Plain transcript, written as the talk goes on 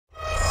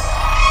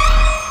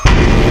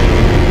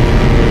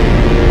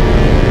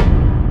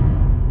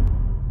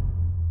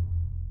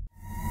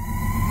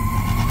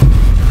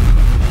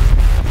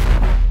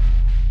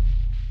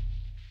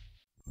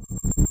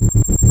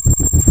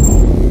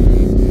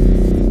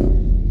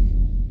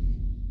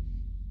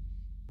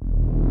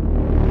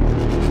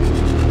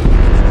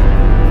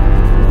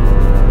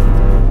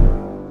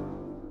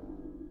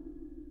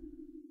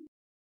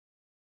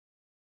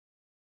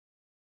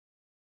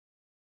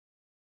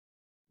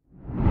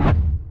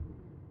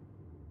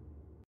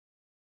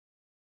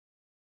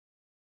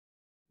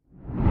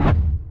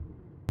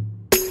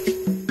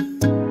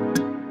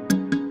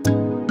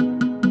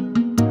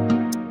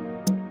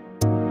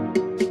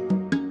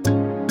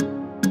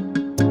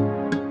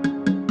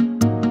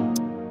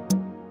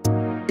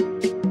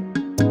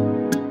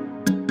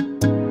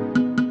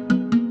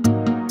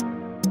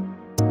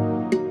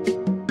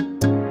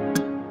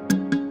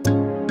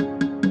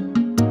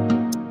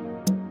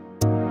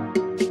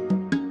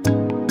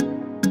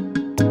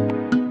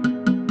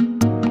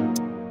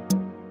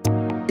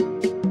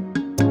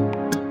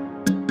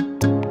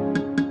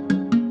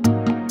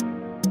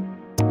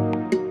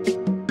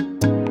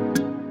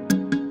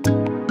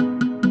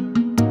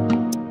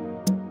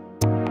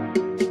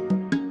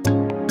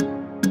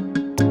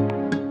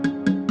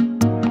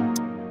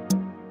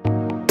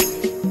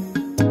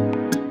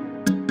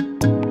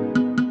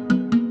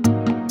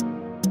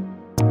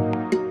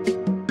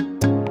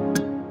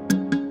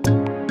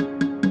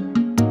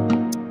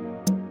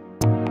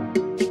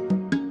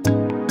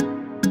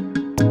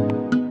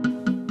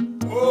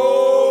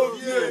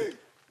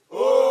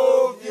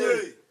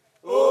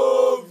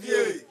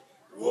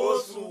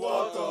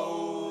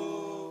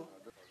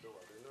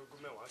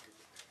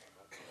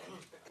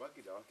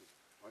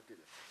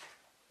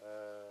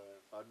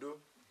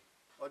Ado,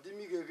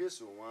 odimigege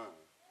so one.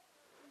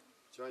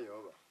 Join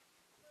over.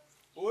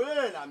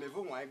 Ole na me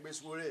vo wan gbe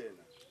sore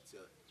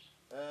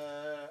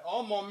na.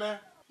 Omo me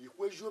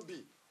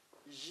ikwejobi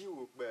ji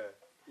wo pe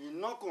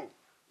inokun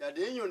ya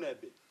de yan na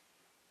be.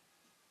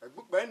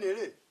 Egbu pe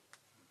nere.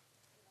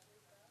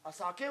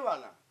 Asake wa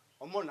na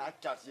omo na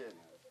chati e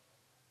na.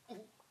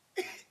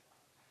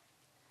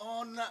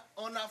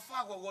 Ona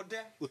fa gogo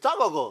de.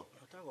 Utagogo.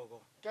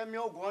 Kemi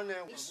ogun ne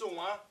iso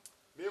wan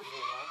me vo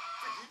wan.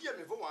 Ti die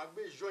me vo wan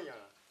gbe ijo yan.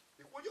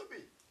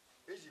 Ikwejobi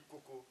eji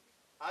koko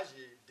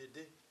aji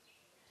dede.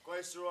 Ko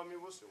esiro mi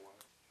wo so wan.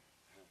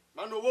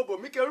 Manu Urhobo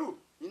mikeru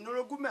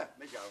inorogume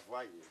me ja vo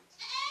aye.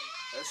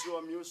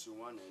 Esiro mi o so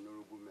wan na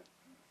inorogume.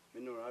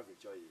 Me no ra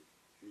vecho ye.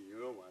 Mi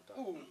yoro wan ta.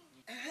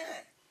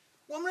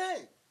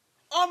 Womre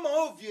omo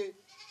ovie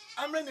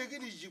amre ne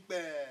gidi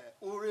jipe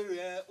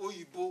orere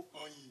oyibo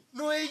oyin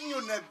no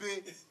enyo na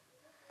be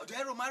odo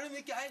ero mari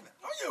mi ki aina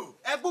oyo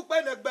egbu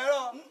pe ne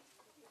gbero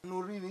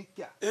no ri mi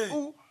ki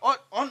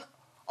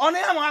on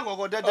ya ma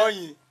gogo dede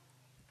oyin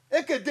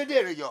eke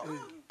dede re yo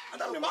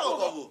Adam ni ma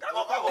gogo.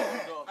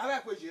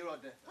 aba pe je ro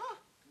de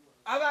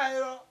aba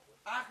ero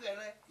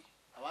akere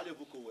Awa le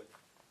buko we.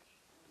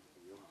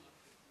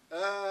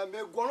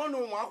 Me gwono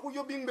no wan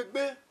akujo bi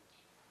ngbegbe.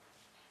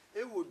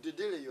 Ewo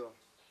dede re yo.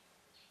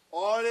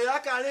 Ore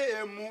akare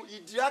emu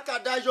idiraka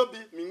dajo bi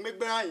mi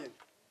ngbegbe ayin.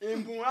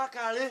 Emu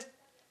akare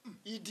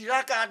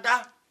idiraka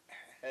da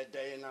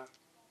ede ina.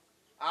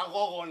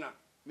 Agogo na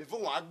me fo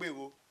wan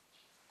agbewo.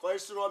 Ko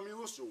isiro mi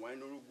usu wan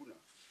inorogu na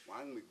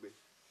wan ngbegbe.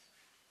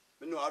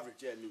 Me no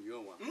average mi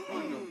yo wan.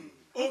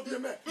 Ovie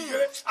me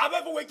ire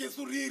abefo we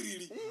Jesu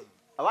ririri.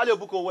 Awa le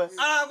buko we.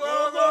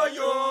 agogo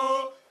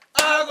yo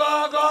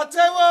agogo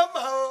tewo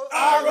ma o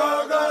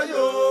Agogo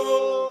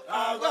yo,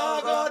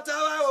 agogo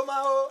tewo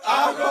ma o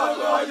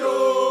agogo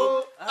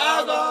yo,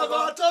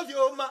 agogo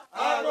tovio ma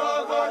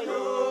agogo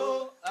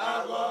yo,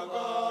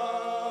 agogo.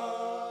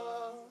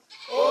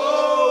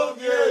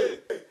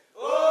 Ovie,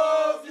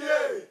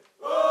 ovie,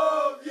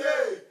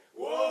 ovie,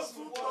 wo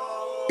supo.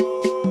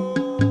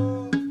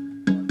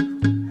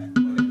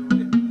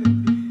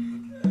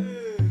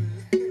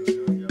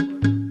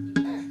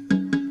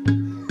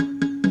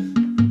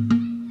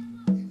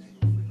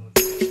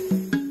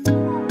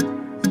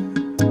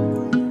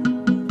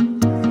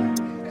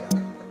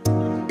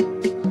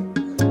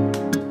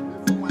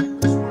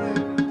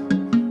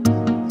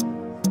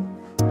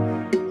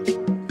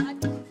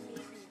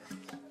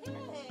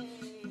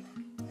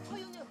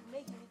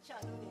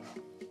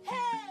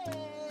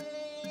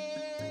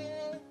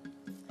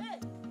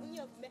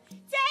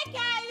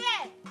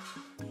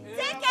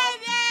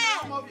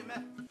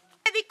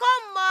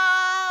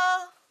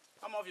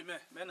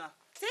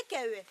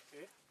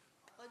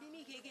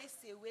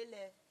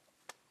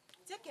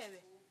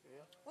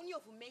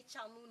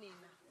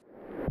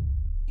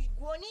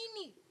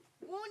 Gonini,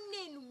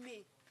 wonenu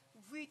me,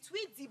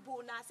 retweet the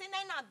bona, say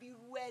na be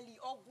really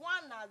or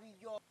guana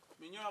yo.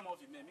 Minyo am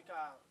of me,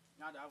 Mika,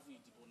 now that we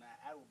the bona,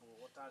 Urhobo,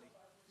 water.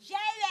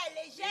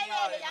 Jere,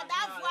 ya da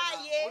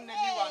voye.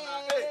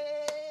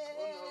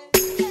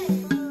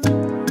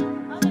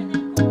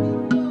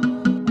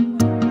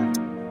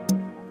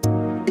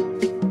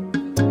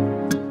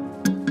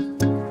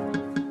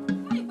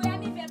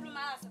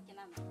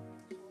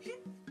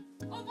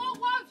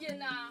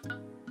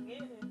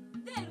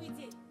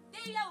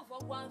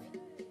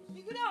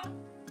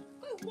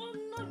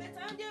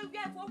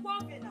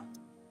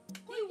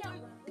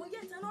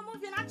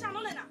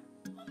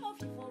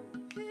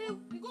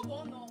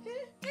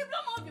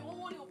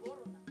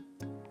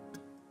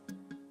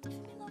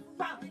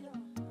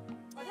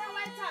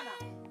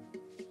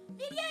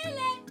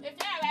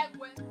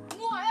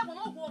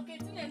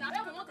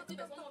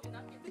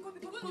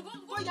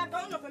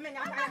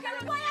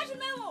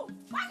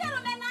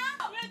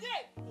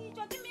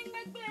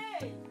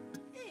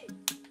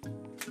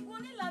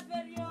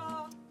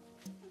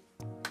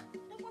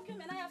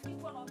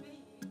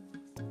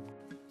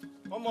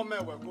 Omo me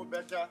we go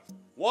better.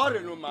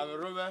 Worry no ma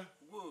robe.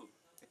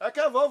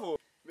 Eke vovo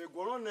me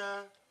gwono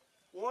na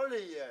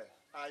worry ye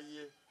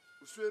aye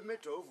usu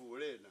meto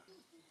ovure na.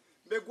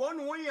 Me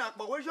gwono won ya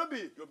pa we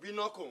jobi yo bi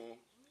nokun.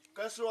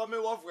 Keso me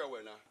wo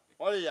fwe na.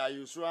 Worry ya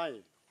usu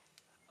ayin.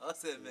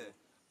 Ose me.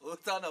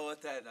 Ota na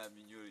water na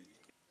minyori.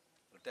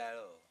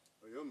 Otaro.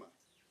 Oyoma.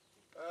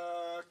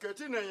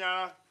 Keti na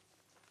ya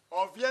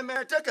ovie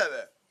me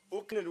tekebe.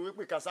 Okne ni we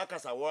pe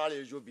kasa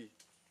worry jobi.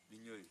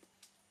 Minyori.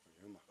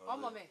 Oyoma.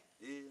 Omo me.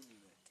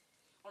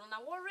 Ono na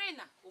worry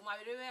na o ma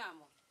rewe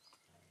amo.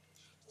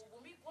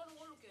 Ogumi kono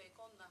wo luke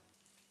konna.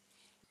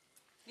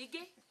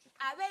 Nige,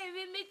 abe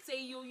ebe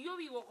mete yo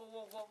bi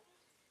wogo.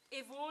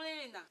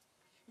 Evole na.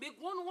 Be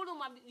gwonu wo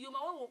ma yo ma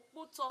wo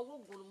poto wo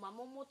gwonu ma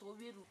moto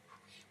weru.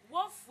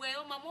 Wo fue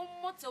o ma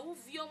moto wo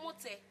vi o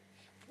mote.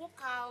 Wo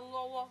ka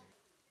lowo.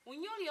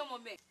 Unyori omo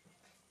me.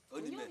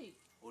 Onime.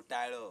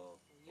 Otaro.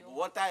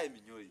 Water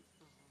minyori.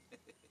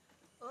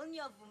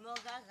 Onyo bumo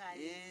gaga.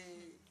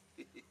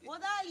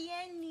 Woda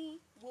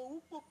lieni wo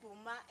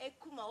upopoma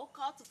ekuma o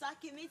ka tuta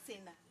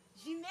kemetena.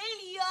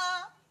 Jimelio.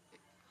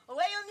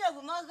 Owe yo mi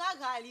obumo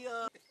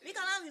gagalio. Mi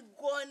kana mi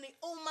goni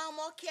o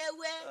mama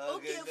kewe,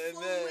 okay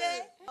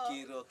fuwe.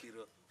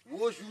 Kiro.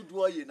 Wo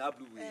judo ye na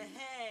blue we.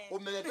 O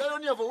me tell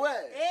on you for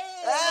where?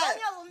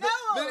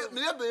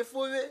 Me be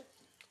fuwe.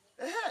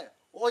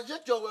 Oje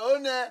jowe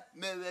one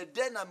me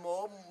de na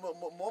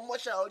mo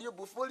sha ori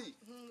obofoli.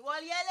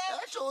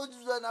 Woliele. So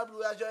judo na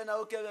blue ajo na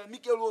okay mi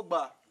ke ro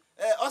gba.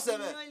 O se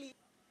me.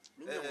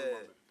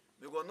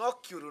 Me go no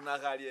kiro na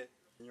garie.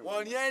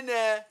 Won ye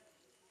ne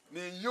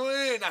me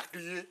yoe na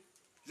kriye.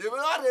 Je me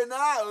la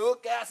na o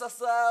ka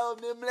sasa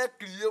me mle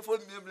kriye fo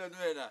me mle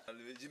no na.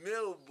 Le ji me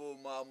obo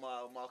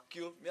ma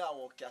kio me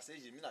awon ki ase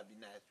ji mi na bi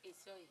na.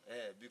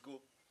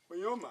 Biko.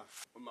 Oyoma,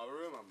 o ma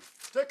re mama.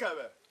 Take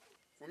care.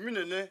 For me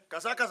nene,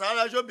 kasa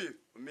ala jobi.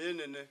 Me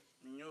nene.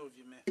 Minyo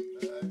R'OVIE me.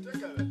 Take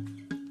care.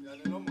 Ya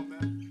ne no mo me.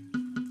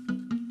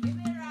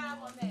 Ibera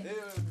mo me.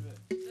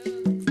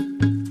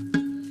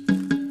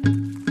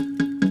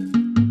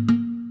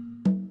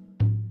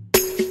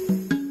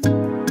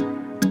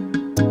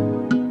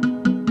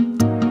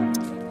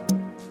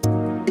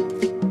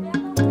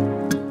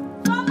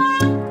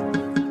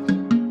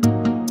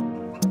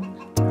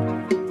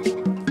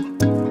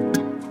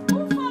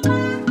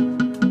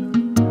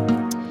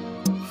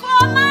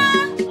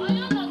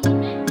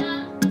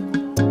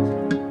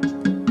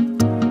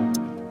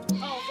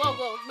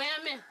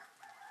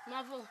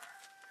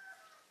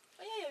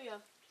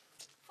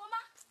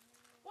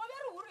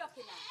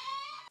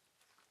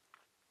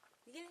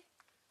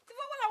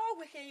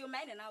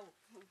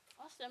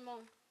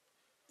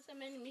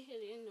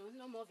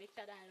 No more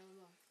Victor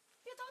no.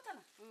 You thought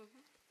na?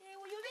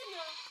 Wo yo be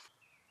yo.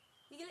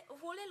 Igele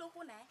vole lo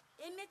ko na.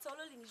 E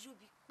metolo le ni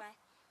jubi pa.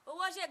 O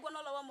wo je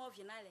gbono lowo mo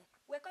vi na le.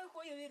 We ko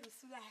yo we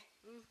rusu ai.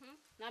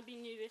 Na bi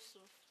ni reso.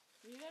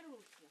 Ni we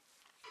rusu.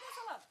 Ile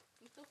so lo.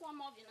 To ko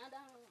mo vi na da.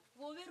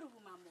 Wo we rubu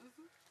mamo.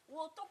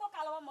 Wo to ko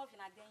kala wo mo vi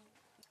na den.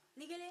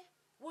 Nigele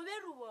wo we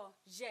rubo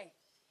je.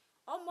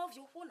 O mo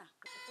vi ko na.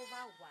 Ko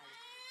ba wa.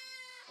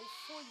 O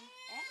fo yi,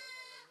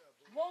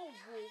 wo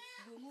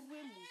yo nu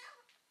remu.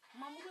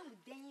 Mamuwe mu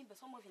den be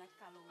so mo vi na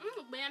kala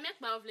wo. Gbe ya me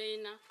pa ovle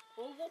na.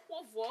 O wo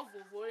ko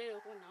vo re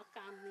ko na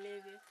kam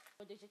leve.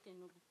 O de jete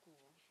no buku.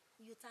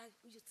 Yuta.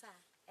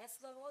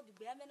 Eslo wo du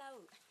be amena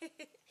o.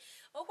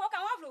 O ko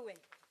kan wa vlo we.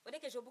 O de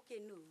ke jo buke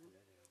no.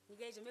 Ni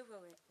ge je me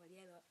vlo we. O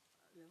de lo.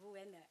 Me wo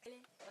we na.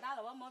 Ele. O da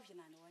lo wo mo vi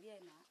na no o de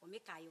na. O me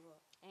kai wo.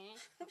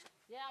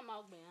 Ya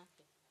ma gbe ya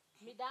fe.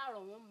 Mi da ro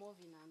wo mo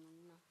vi na no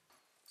na.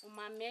 O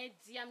ma me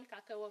dia mi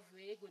ka ke wo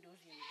vle go do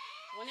vi.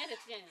 Won e de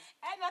tien.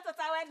 No to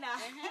ta we na.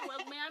 Wo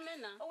gbe ya me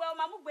na. O we o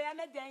ma mu gbe ya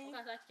me den. O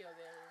ka sa ki o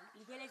be.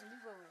 Ni ge le je mi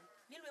vlo we.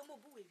 Mi lo mo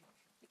bu we.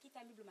 Mi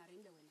kita mi blo ma re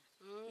nde we na.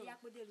 Ya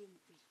po de lo mu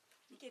pe.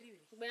 Ikeriwe.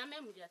 Gbe ya me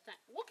mu dia ta.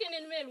 Wo kini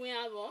nu elu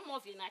ya bo mo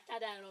vi na ka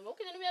da ro. Wo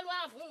kini nu elu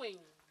avu wen.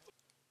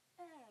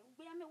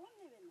 Gbe ya me won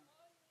me we na.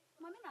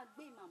 Ma me na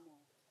gbe mamo.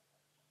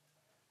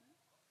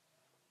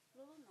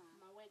 Lo na.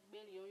 Ma we gbe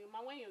li yo ma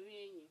wen yo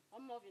yin. O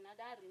mo vi na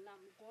da ri na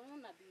mu go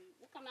na bi.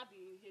 Wo kana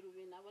bi heru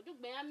we na. Wo du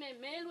gbe ya me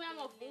elu ya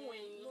mo vu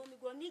wen. Lo mi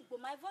go ni gbo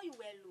my voice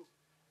we lo.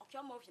 O ki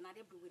o mo vi na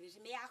de blu we re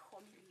me ya kho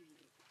mi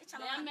ri.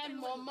 Gbe ya me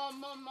mo.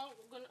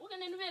 Wo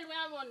kini nu elu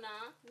ya bo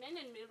na. Me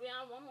ne nu elu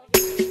ya bo mo.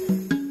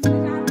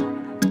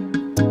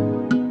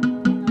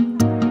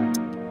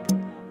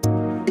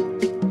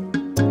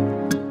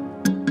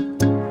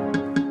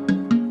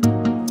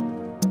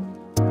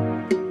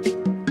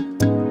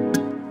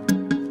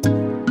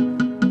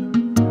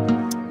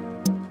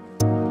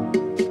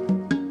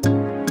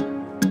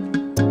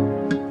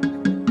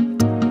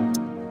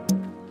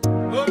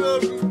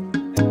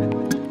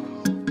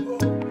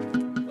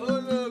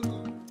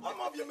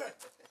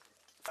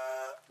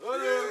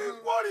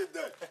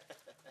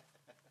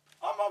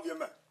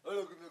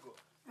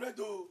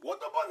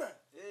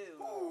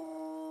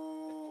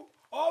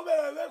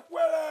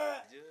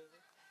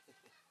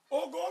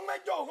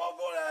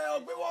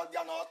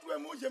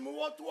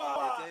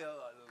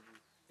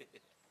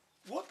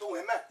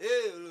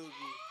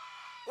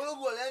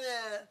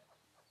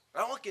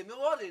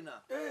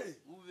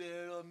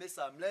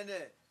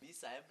 Samlene mi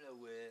saemle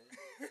we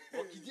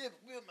o kidie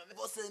pe ma me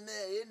bose me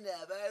e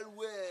na ba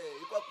we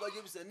e kwakwa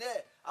je bise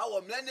ne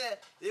awo mlene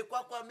e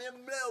kwakwa me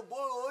mle obo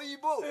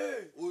oyibo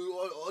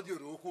o di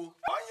roko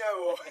anye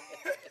o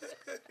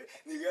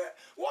nige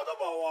wo to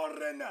bo wo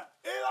rena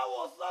e la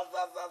wo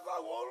sa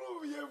wo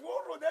ru ye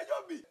wo ro de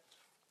jobi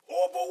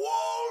obo wo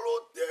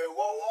ru te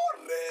wo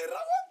re ra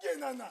wo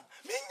kenana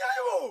mi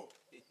nya wo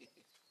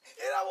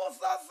e la wo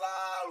sa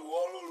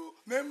wo ru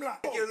memla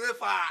ke le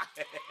fa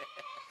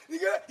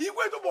Nige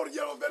igwe to bor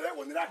yelo bere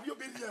woni ra yo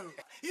bere yelo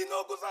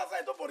ino go sa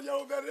to bor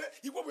yelo bere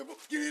igwe bebo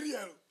kiri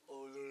yelo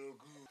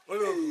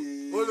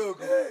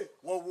ologu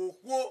wo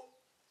kwo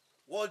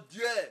wo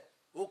die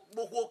o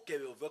poko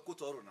kere o fe ko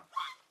toro na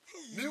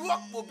mi wo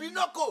po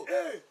binoko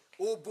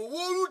o bo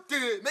woru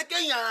te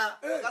mekenya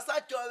ka sa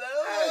chole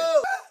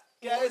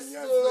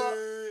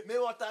keso me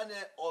wota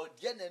ne o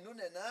die ne nu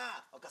ne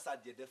na o ka sa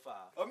die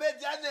defa o me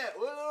dia ne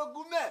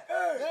ologu me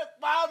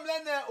pa mle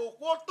ne o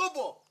kwo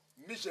tobo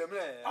mi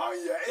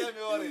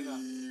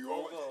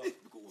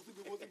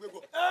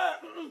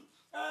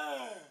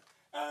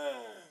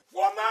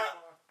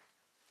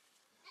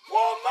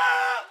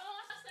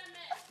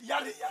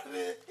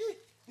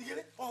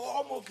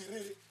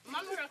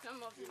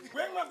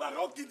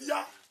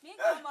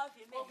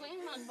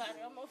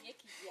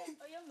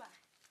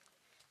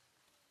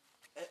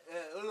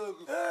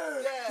Urhobo.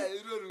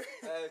 Urhobo.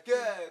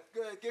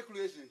 Que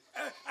cruise.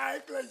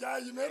 Ai que já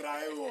me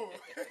raivo.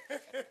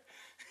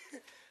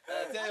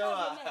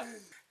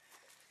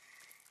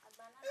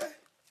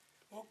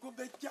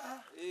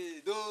 Okubeja.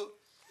 Do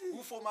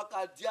ufo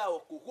makadia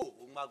okoko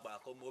omagba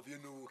komo bi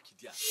no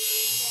kidia.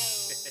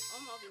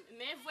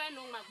 Me voe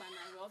no magba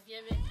na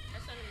R'OVIE me.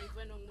 Esa no me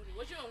voe no nguri.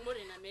 Wo je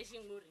nguri na me shi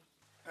nguri.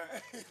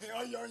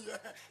 Oyo.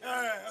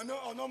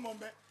 Ono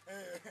mome.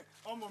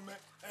 Omome.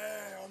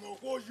 Ono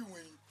ko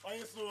yuwen.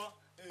 Oyin so.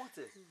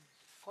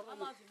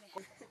 Ọmọ bi me.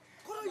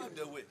 Kono you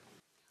the way.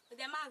 O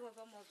de ma go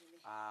ọmọ bi me.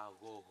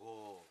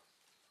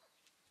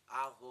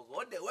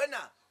 Agogo de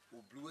wena.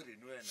 Obluere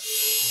no ena.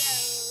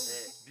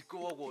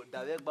 Because wo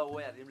dawe gba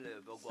wo ya rimle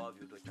be gba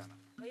obi do chana.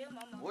 Oyo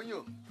mama.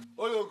 Onyo.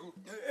 Ologu.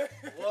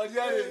 Wo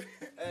yare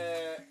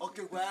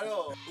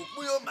okegwaro.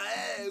 Opuyo ma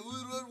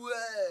Urhobo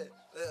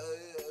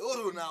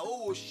oruna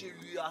o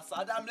shiri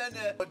asada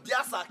mlene. Odi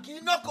asa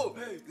kinoko.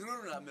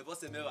 Urhobo na me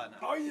bose mewa na.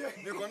 Oye.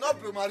 Me ko no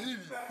pro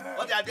marivi.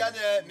 Odi ade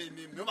ane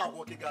me ma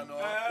wo kega no.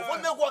 Ofo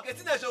me wo ke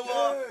ti na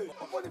showo.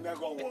 Ofo ni me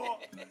go wo.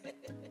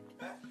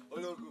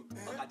 Ologu.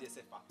 Okade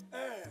sefa.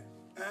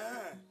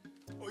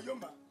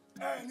 Oyoma,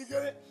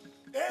 nigere,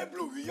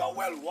 blue we your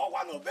well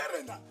wa no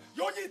berena.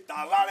 Yo yi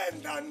talare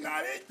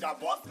ndanare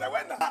jabo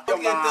sewena.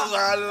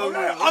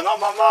 Ono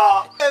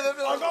mama.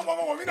 Ono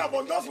mama wo mi na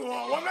bondo so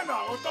wo me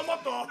na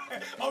otomoto.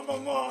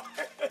 Mama.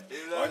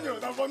 Onyo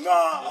na bondo,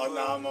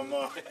 ona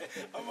mama.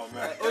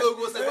 Mama.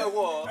 Ologo se pe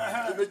wo,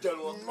 e be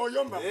jelo.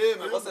 Oyoma.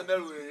 Me bo se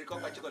meru e ko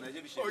pa chiko na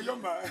je bi she.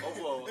 Oyoma.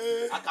 Owo.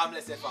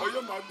 Akamle se fa.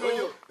 Oyoma do.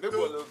 Onyo,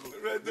 rebo logo.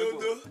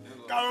 Do.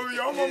 Ka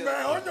yo mo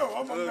me,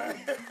 onyo, mama.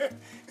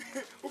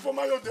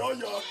 Ufoma yo de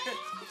oyo.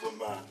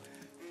 Ufoma.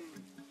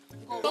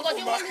 Gogo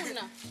di wonu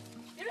na.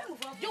 Ire mu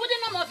fo. Je wo de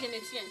no mo vie ne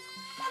tien.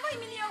 Baba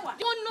mi ni ewa.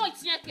 Je wo no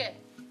tien ke.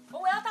 O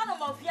we ata no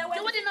mo vie we.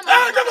 Je wo de no mo.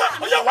 Jama,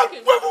 oya wa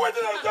we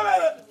de na jama.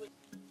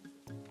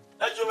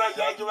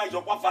 Ejuwe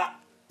yo kwafa.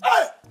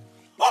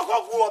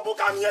 Oko gu obu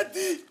ka mi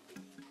edi.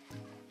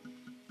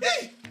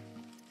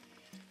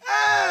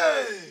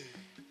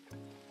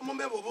 Omo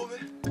me bobo me.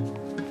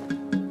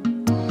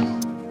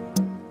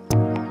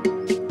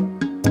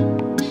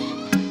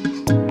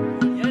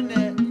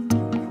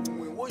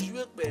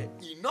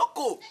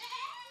 Inoko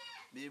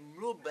me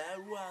mlo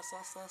baru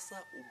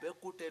asasasa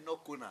ubekote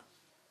nokona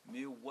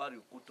me wari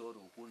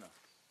kutoro kuna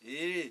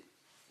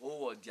o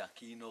wodia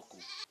ki inoko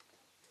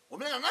o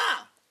me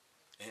na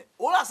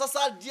o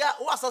asasa dia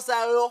o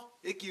asasa ro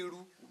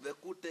ekiru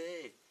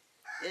ubekote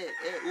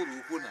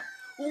oru kuna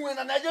unwe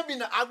na naje bi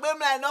na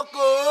agbemla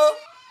inoko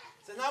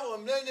se na wo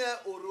mlenye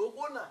oru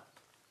kuna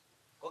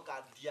ko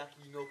ka dia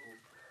ki inoko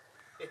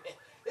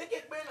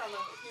eke pe na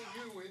ki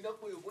yu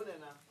inoko yo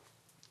na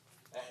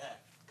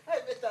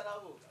hey, better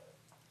now.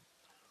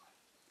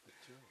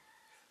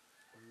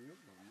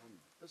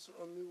 Eso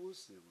ami wo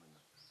se wona.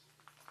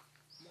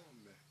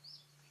 Mama.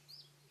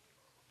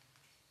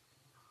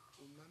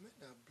 O mama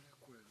da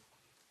black well.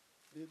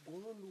 Be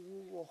gono lu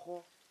wo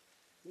ho.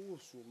 Wo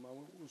so ma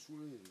wo so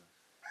re na.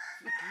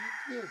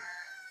 Ki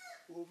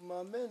o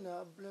mama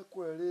na black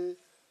well.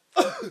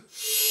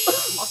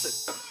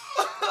 Ose.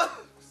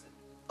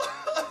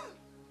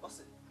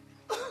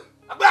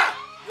 Aba!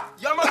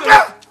 Yama go.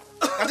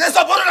 Cadê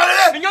essa bola na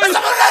lele? Essa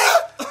bola na lele!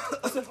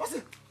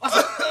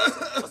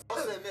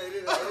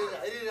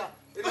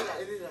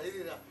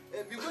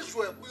 Me go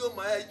show e puyo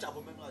ma e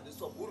chabo me na de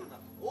so buru na.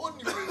 O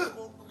ni me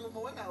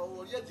mo na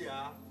o ye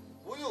dia.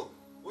 Onyo.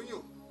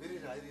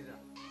 Erira.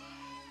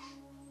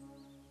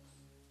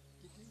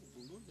 Idi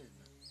bono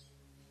dena.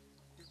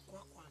 E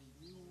kwa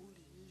ni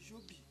ori ni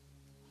jobi.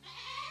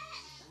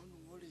 Onu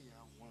ori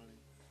ya wale.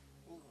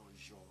 O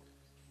ojo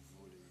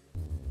vole.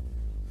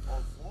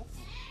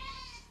 Ovovu.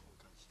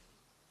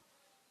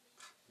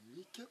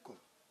 Keko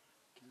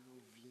que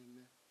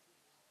R'OVIE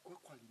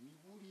quoi mi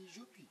wuri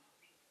jopi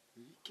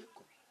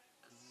keko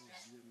que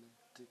R'OVIE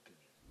teke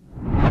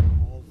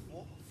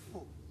ofo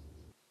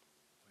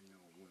oya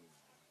wo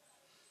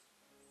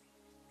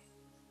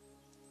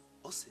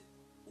Ose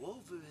wo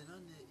vere na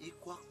ne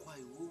ikwa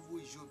iwowo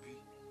jobi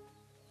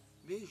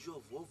me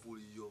jo vo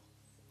vori yo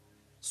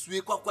su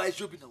ikwa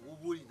jobi na wo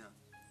wori na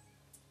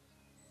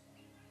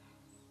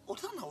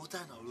ota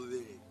na lo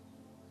vere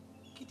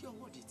kidi o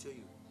what did tell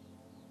you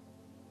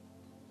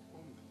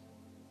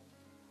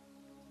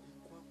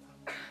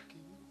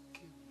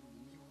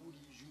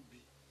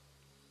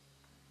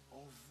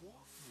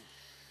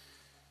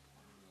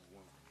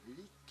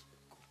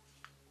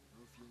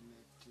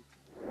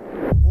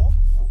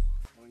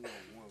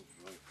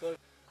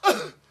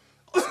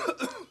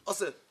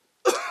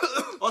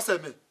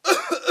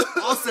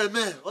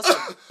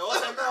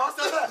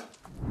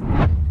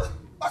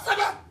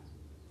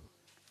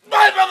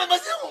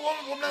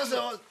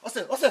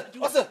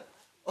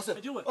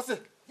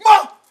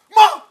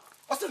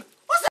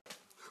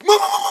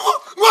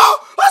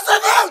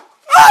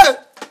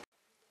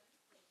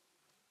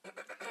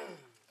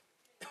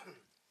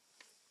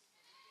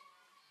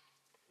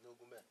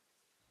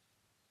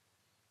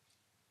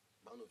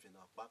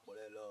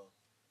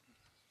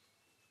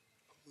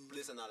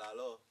listen à la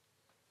lo.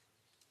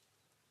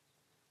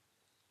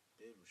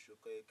 Et le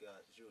chocolat que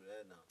je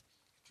l'ai na.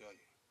 Joy.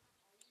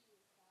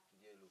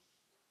 Yellow.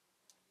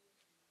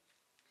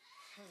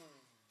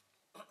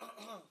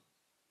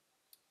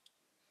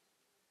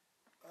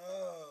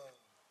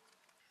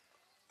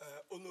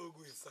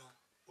 Onogu isa.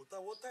 Ota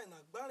wota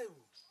ina gbare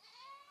wo.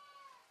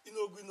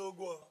 Inogu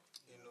inogu.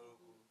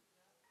 Inogu.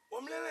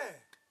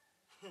 Omlele.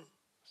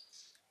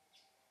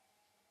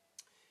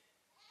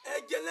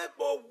 Ejele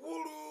po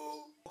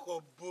wuru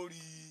ko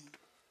bori.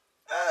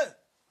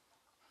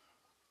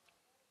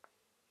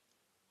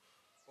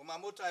 O ma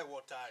mota e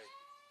wotare.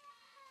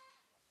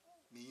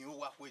 Mi yo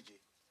wa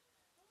kweje.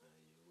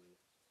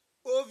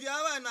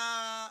 Oviawa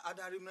na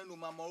adari mnenu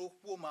mama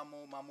okwo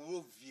mama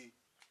ovie.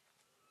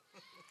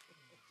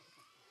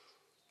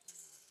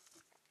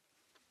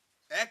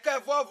 Eke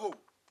vovo.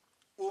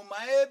 O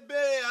ma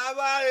ebe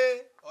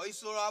avare o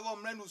isoro avo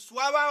mnenu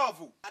suava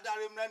ovu.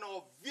 Adari mnenu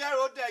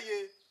oviero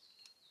deye.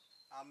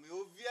 Ami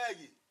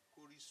ovieye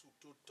korisu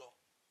toto.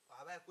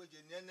 Aba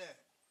kweje nene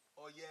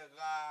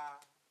oyega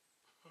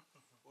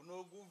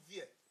onogu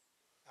vie.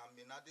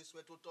 Ami na de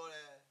sweto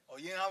tore.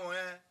 Oye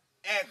awon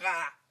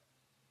ega.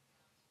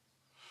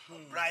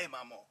 Brian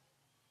mamo.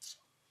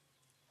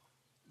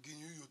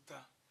 Ginyu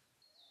yota.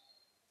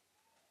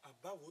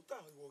 Aba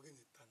wota woge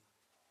ni tana.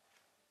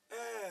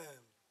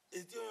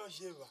 Eti oyan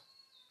jeva.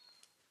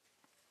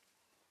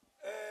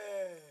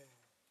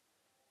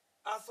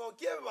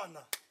 Asoke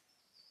bana.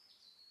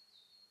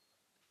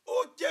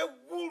 Oje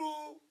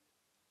wuru.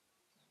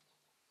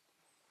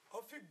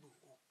 Ofigbo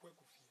okwe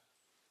kofia.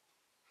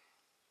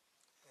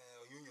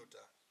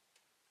 Oyunyota.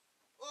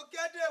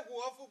 Okede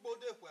wo ofugbo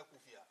de kwe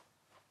kofia.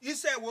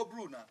 Ise wo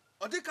bruna.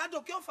 Odi ka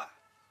do kiofa.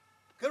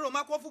 Kero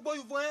ma ko fugbo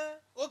yuvo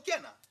oke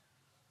na.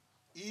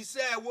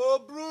 Ise wo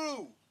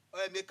bru.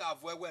 O me ka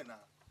vo ewe na.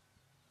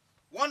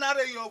 Won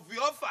are yo vi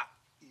ofa.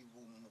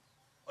 Iwu mu.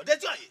 Ode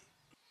ti oye.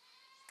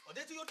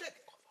 Ode ti yo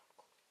take.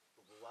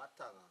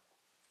 Wata na.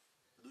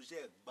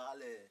 Luje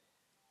gbale.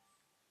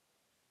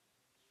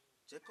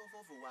 Je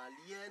confond vous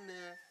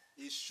aliene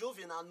et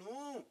chauve na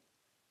nous.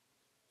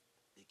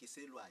 Et qui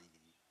c'est loyer.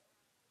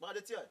 Bon de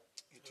tiens.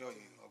 Iti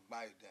oye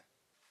ogba ide.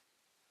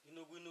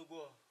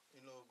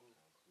 Inogu.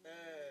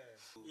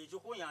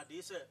 Ijoko yan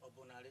de se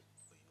obonare.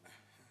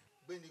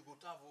 Beni go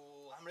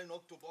tavo amre no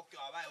October ke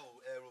aba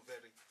ero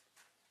very.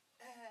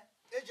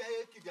 Eje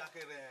e kibia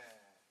kere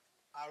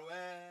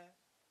arwe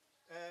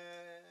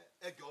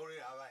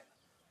egore aba.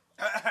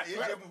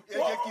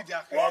 Eje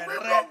kibia kere.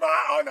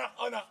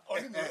 Ona.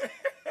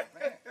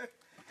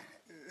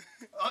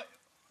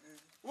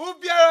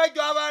 Ubiara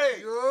ejo aba re.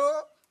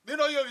 Yo.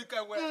 Nino yo wi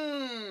kewe.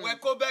 We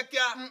ko be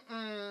kia.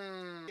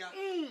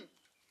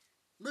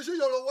 Monsieur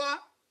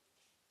Yolowa.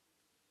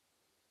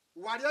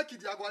 Waria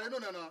kidi agwale no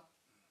nana.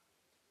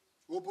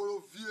 Oboro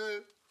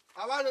vie.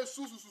 Awale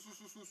su.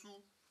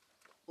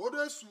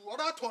 Ode su,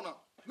 oda tona.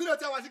 Mine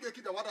tia wa sike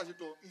kidi wada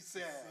jito.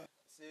 Ise.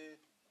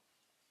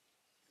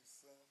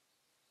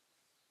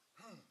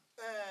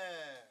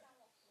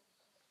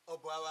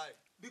 Obo awari.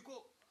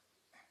 Biko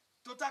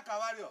tota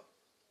kawario.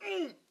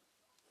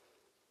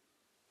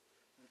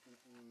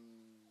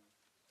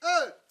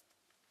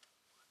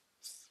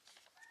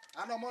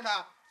 Ano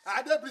mona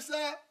ade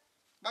brise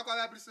bakwa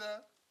ya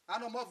brise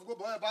ano mo fugo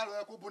boy ba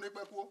lo ko boni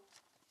pe ko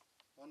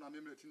ona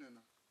memre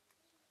tinena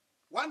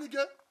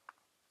wanige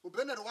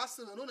obene ro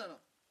wase no na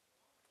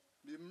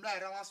mi mra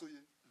ra waso ye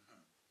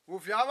o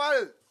fi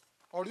aware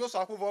ori o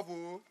sa ko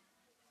vovo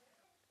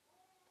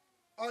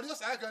ori o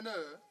sa ke na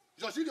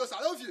jo si ri o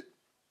sa lo fi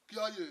ki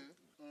oye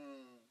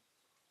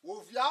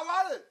o fi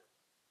aware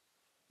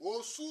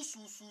o su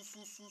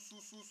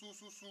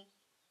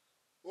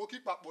o ki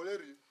papo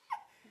leri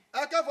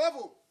eke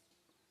vovo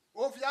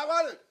o fi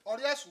aware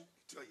ori esu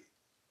Itoye.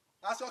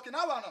 aso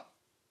kinawa na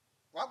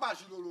wa gba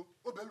jilolo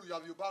o belu ya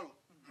bi obaro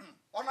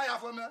ona ya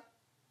fo me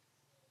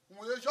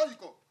won e jo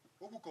iko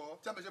oguko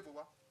ti me se fo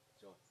wa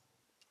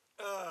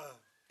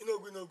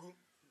Inogu.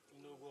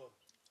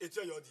 Eti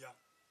oyo dia.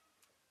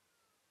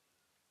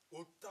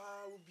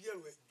 Ota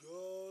ubiero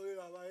ejo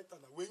irawa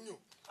etana wenyo.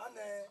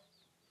 Ane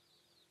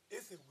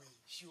ese we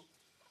shio.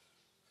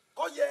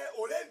 Koye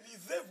ore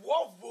vize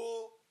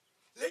vovo.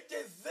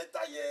 Leke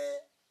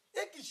zetaye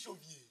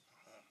ekishovie.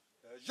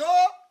 yo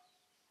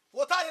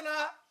wota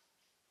ina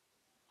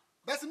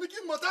besi mi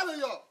ki mota le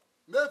yo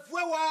me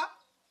fue wa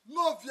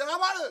no fi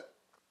aware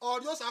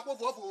ori o sa ko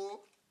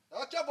fofo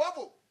eke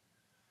bobo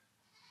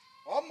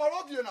o mo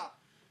ro bi na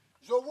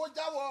yo wo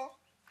jawo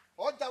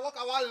o jawo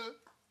ka wa le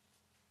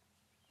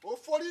o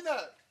fori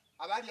na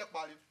abari e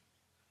pari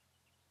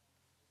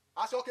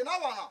aso ke na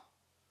wa na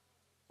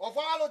o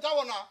fa lo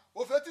jawo na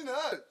o feti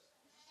na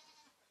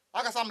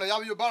aka sam le ya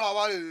bi bara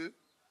wa le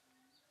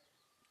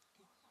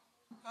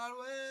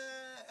Arwe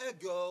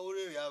ego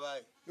ore ya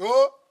bai.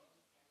 yo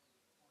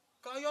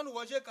Kan yo nu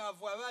wo se kan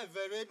vo aba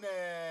very ne.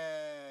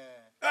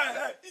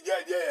 Ije.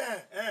 Eje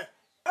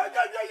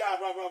ya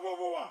ba.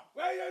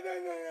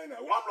 Ne.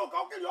 Wa mlo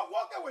ka okiri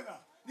okwo kewe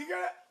na.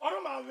 Nigere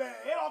oru ma ve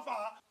e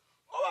ofa.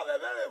 O ba be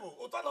bere bo,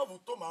 o ta no vu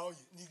to ma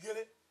oyi.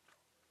 Nigere.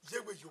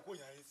 Jegbe yoko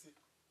ya ese.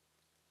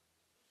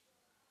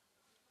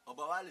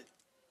 Oba wale.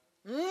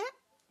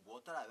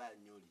 Botara ba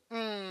nyori.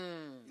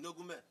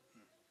 Inogume.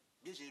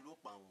 Bi je lo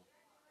pa won.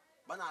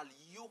 Bana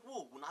li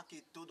yoko guna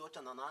ke to do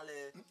chana na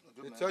le.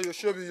 Eti yo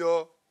shobi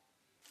yo.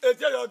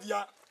 Eti yo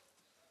dia.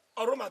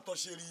 Aroma to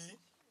sheri.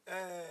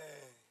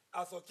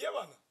 Asokie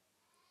bana.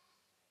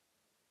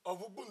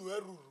 Ovugbunu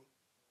eruru.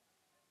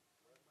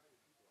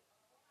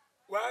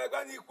 Wa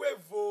gba ni ku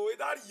evo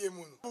idari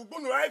yemunu.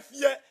 Ovugbunu ai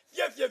fie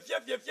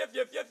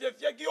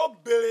ki o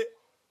bere.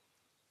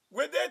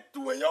 We de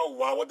tu eyan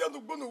wa wo de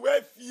ovugbunu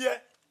we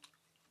fie.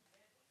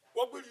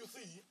 Wo gbiri you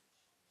see.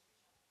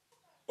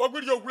 Wo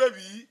gbiri ogure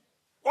bi.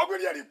 Wo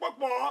gbiri eri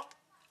popo.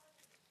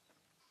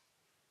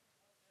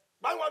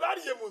 Ba wa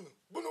dari yemunu.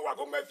 Bunu wa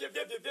ko me fie.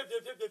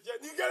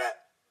 Ni gere.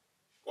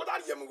 Wo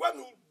dari yemu we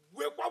nu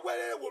we kwa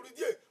we wo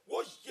ridie.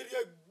 Wo shiri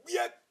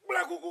gbe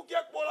pere kuku ki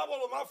epo la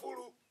bolo ma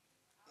furu.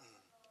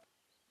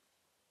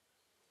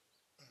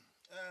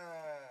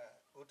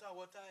 Ota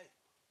wotai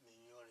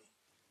mi yori.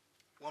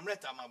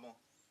 Womreta mamo.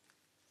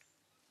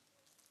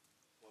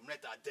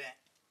 Womreta den.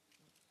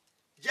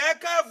 Je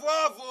ka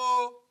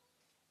vovo.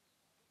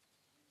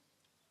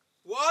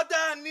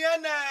 Woda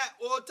niene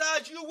ota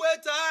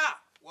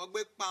juweta. Wo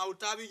gbe pa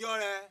ota bi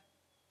yore.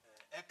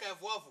 E ka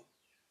vovo.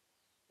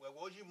 We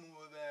wo yi mu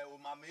o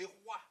ma me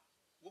kwa.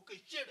 Wo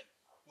ke shire.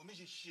 Wo mi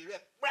shire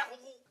pra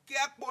kuku ki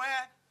epo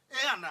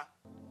ana.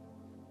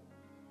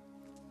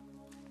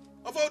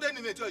 Ofo de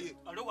ni meto ye.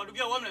 Ado wa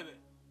dubia won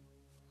lebe.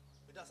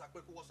 Ida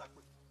sakpe ko wo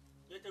sakpe.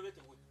 Yete we.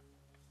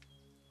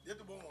 Ye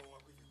to bo won wa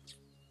pe.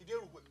 Ide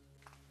ruwe.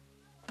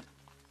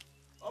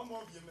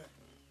 Omo bi me.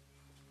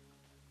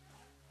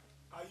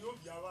 Ayo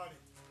bi aware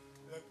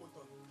le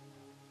koto.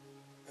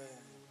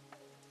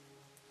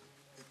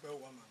 Ipe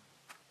wa ma.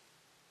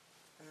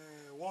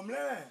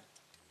 Womle.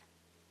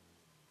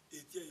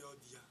 Eti yo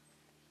dia.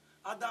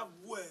 Ada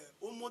bue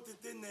o mo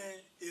tete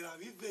ne era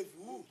vive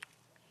vous.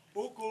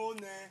 Okoro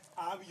ne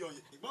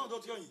abiyoye. Igbon do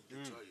ti oyin.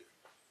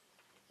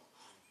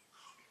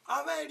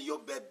 Ave rio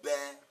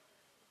bebe.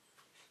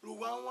 Lu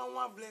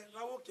wa ble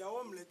rawo ki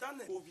awo mle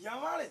tane. O bi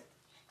aware.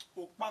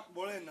 O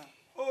papo le na.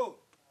 Oh.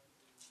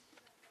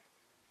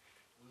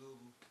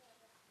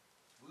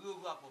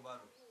 Bulogu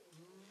apobaro.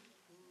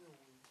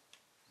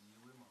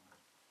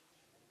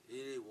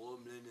 Ere wo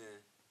mle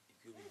ne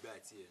ikyo bi gba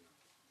ti e na.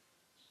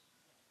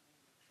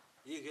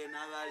 Ire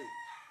na rai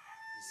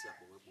isi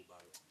apowe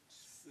pobaro.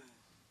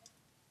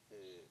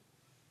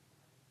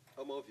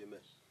 Ọmọ òfin mẹ.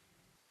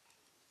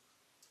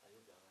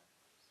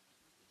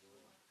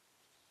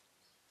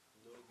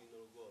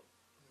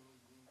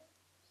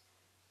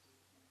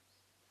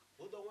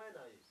 Ó dọ̀ wọ́n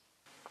náà yìí.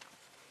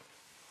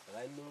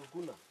 Àlàyé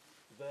nọ́ọ̀gùn náà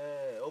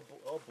bẹ́ẹ̀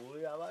ọ̀bùn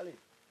orí awálè.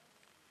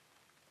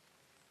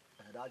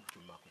 Ẹ̀dá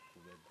jùmọ̀ àkókò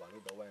rẹ̀ gbà ló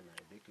dọ̀ wọ́n náà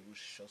ìdí kìlú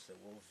ṣọ́ọ̀ṣẹ̀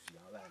wọ́n fi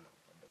awálè náà.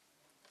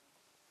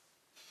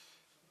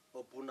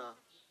 Ọ̀bùn náà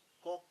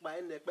kọ́ pa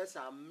ẹ̀ nẹ́pẹ́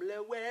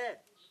sàmúlẹ́wẹ́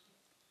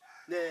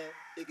ní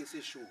egesi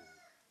ṣòwò.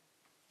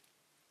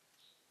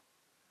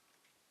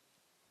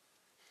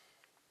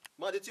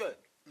 Ma de tio e.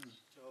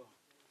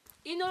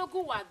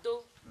 Inogu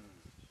wado.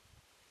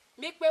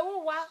 Me pe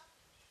wo wa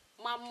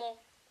mamo.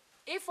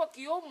 Ifo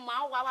ki o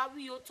ma wa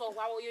wi o to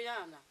wa o yo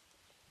yana.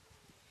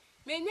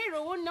 Me ne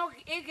ro wo no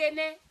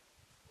egene.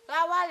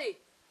 Lawale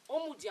o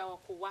mu dia wo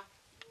ko wa.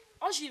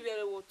 O shi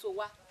bere wo to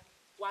wa.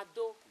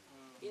 Wado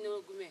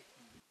Inogu me.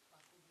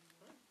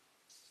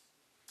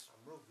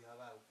 Amro vi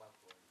aba o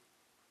papo.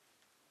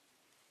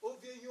 O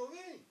vi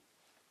yorin.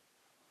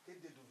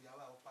 Kede do vi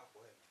aba o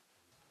papo e.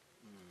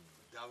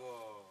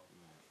 Dabo.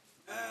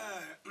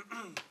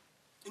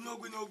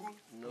 Inogu.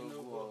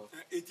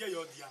 Eti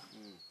yo dia.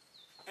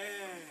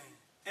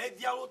 E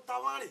dia lo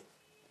taware.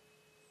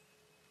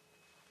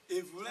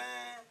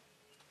 Evre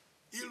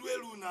ilu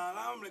elu na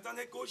la mle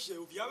tane ko se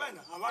o via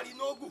bena. Awari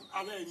Inogu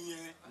ave ri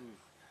en.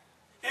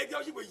 E dia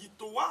o si pe yi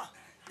to wa.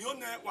 Mi o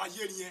ne wa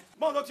ye ri en.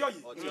 Mo do ti o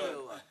yi. O ti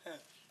o wa.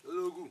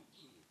 Ologu.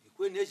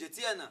 Ikwe ni eje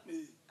ti e na.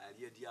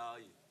 Ari e dia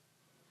yi.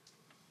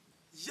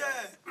 Je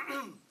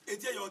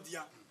eti yo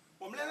dia.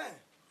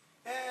 Omlele.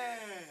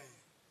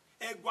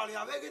 Egwari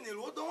avege ne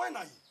lo do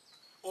wena yi.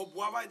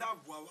 Obu ava da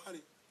bu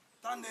avare.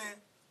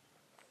 Tane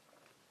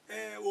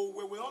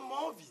owewe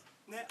omo ovi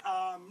ne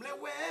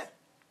amlewe.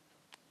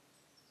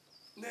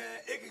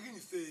 Ne egigi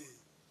ni se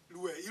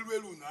luwe ilu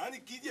elu na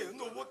ani kije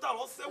no wo ta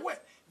lo sewe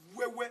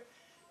wewe.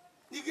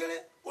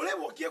 Nigere ole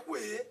wo ki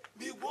ekwe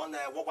bi gbo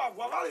na wo pa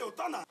bu avare o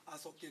tana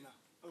asokena.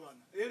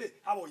 Owana.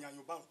 Ere awo yan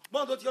yo ba.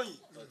 Bon do ti oyin.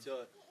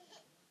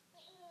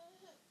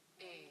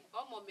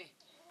 Omo me.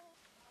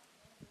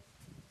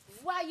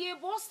 Voyez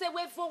bon se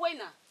we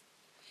fowena.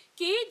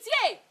 Ki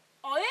die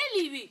o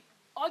eliwi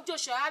ojo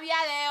so abi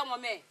ale omo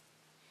me.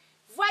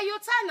 Voyez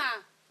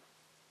tana.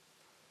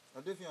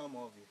 Ade fi ọmọ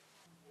ovi.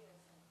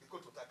 Iko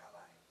tota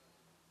kabai.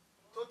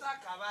 Tota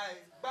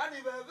kabai.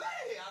 Gbani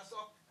bebe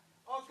aso.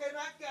 Oke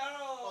na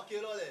kero.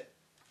 Oke lole.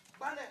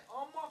 Gbane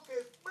ọmọ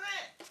ke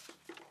pre.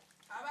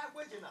 Aba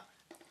gbejina.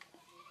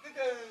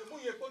 Kike mu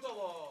ye poto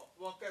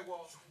wo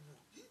kewo.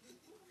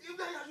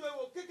 Ibe ya jo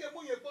wo kike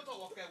mu ye poto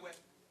wo kewe.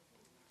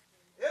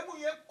 Emu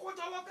ye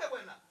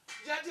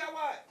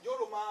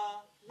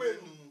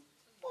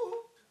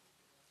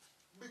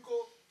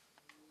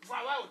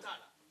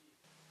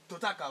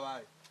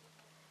kawai.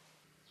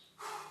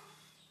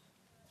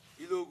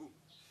 Ilogu.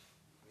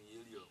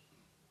 Miyelio.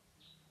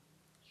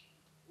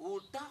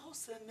 Uta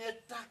ose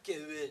meta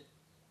kewe.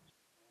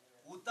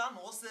 Uta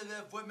no ose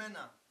ve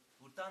vomena.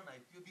 Uta na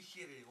ipio bi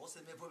here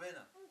ose me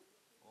vomena.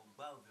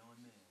 Ogba ove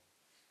one.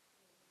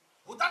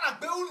 Uta na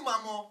gbe ulu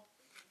mamo.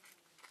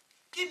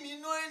 Ki mi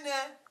no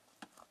ene.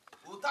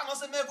 Uta no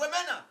ose me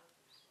vomena.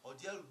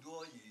 Odi erudo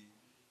oye.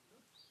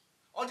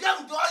 Odi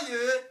erudo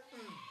oye.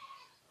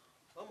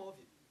 Omo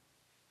ovi.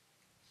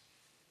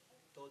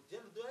 To di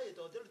erudo oye,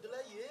 to di erudo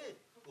oye.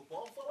 O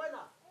po fo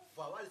wena.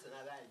 Fo wa le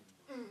sana rai.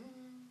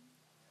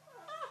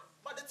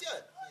 Ba de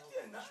tie.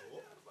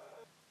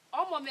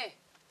 Ọmọ me.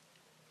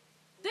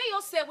 De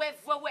yo se we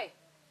vowe.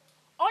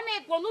 Ona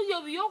egbonu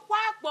yo wi okwa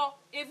apo,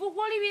 evu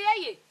wori wi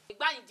eye.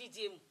 Igba yin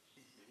didi mu.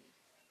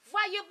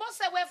 Vaye bo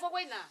se we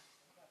vowe na.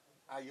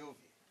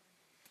 Ayovi.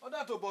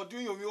 Oda to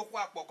bodun yomi okwu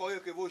apoko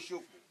yeke bo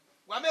shoku.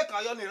 Wa me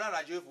ka yo ni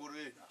rara je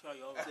fore.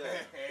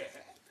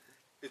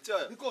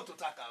 Etia. Biko to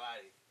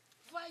takawari.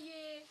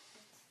 Vaye.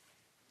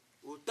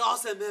 Uta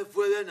ose me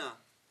vomena.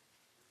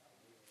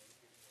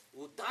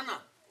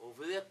 Utana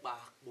ovele pa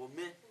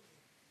pome.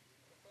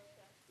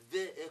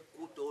 Ve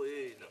ekuto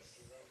ena.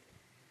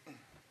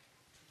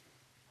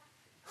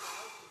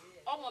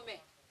 Ọmọ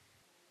me.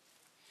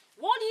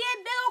 Wo ni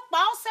ebe o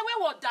pa o se we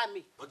wo da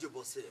mi. Oje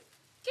bose.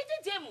 Ki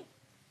didi mu.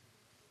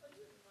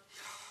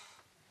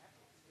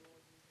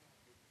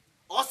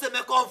 Ose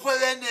me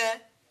konvele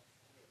ne.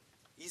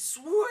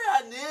 Isua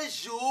ne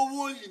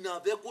jowo ina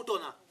ve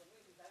kutona.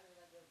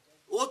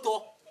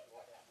 Oto.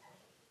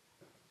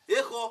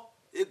 Eko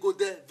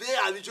egode ve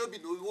avijobi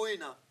no wo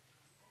ina.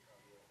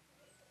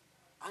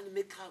 Ani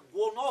me ka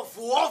go no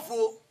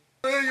ovo.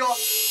 Eyo.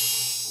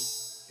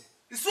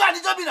 Isua ni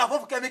jobi na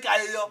fo ke me ka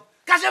eyo.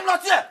 Ka je mlo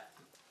tie.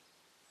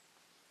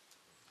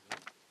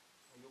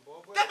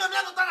 Ke me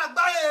mlo ta na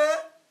gba e.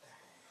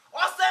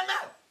 Ose me.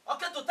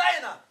 Oke to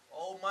taina.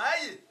 O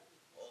mai.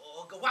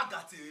 O ga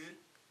wagati.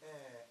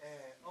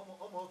 Omo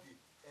ovi.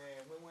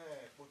 Wenwe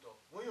poto.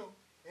 Woyo.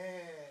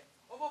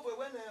 Ofofo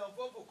when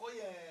ofofo ko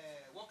ye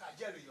worker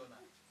jerry yona.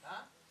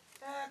 Ha?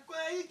 Ko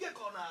ike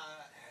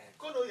kona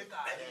kono ye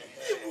ka.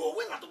 Ibu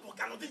we na to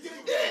bogano de je.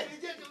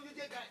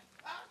 Je kai.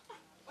 Ah.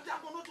 Oja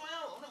kono to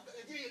yan, ona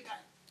je ye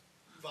kai.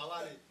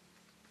 Vawale.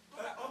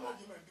 Omo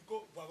gi me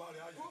biko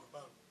vawale ayo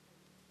ba.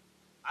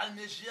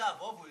 Almegia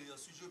vovo le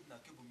sujo na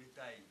kebo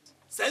metai.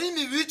 Seni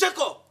mi wi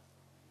cheko.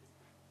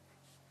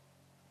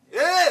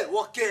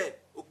 Woke.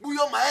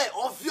 Ogbuyo ma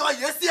ovio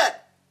yesi e.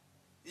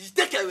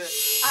 Itekewe.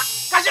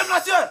 Ka je mlo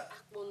tie.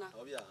 Akpona.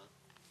 Obia.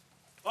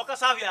 Oka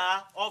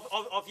savia,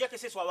 ovie que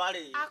se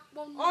swaware.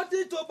 Akpona.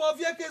 Odi to bo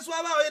vie ke so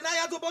aba o na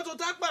ya to bo to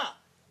takpa.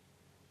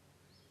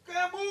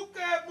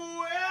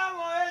 Kemu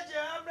ero eje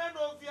amre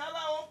no fi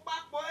ala o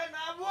papo e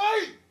na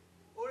boy.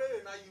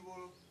 Orere na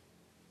yiworo.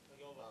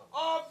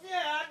 Ovie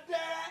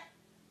ade.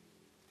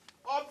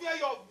 Ovie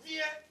yo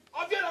vie.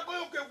 Ovie na ko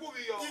yo ke gu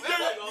bi yo.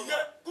 Ige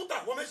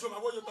kuta wo me so ma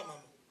wo yo to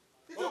mamo.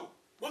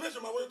 Wo me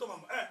so ma wo yo to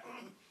mamo.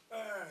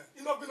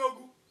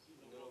 Inogu.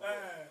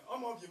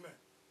 Omo gi me.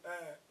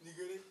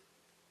 Nigere.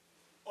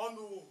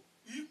 Onu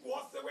iku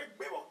ose we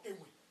gbewo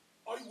kewe.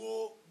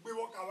 Oiwo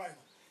gbewo kawai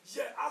na.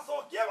 Je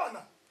aso kieba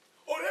na.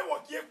 Ore wo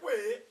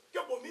kiekwe ke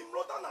bo mi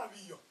mlota na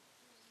biyo.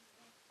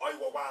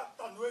 Oiwo wa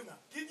tanuena.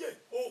 Kije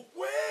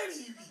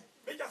okweri vi.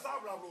 Meja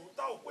sabra bro.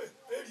 Ta okwe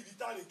eri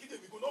vitale kije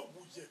mi go no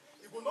buje.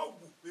 I go no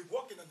bu. We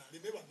walk in na le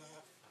meba na.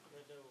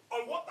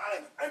 All what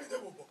time emi de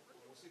bobo.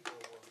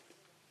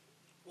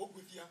 Wo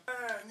gbefia.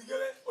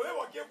 Nigere ore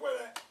wo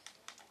kiekwe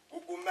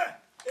kuku me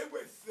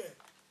egwe se.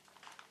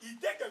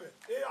 Itekebe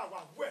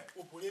awa we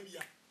opore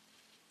bia.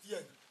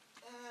 Tien.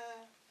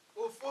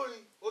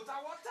 Ofori,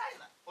 otawo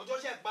taina.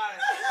 Ojo se gba re.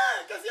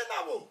 Kasi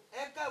na wo.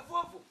 E ka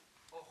vovo.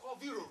 Oho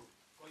viroro.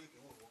 Ko ye ke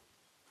wo.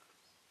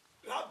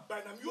 La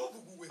bana mi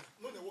ovugu we.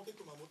 No ne wo ke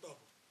to ma moto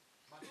abo.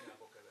 Ma ni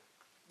abokele.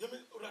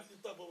 Jemi ora ti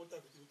ta bo moto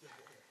abo ti.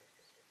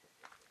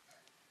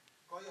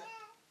 Ko ye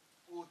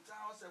ota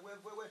o se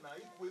we na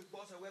iku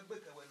egbo se we gbe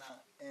kewe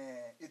na.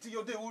 Eti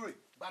yo de wure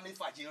ba mi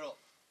fajiro.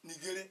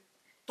 Nigere.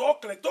 To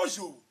kle to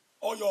jo.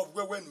 Oyo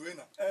wewe nu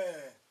na.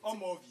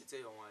 Omo ovi. Ite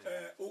yo wan.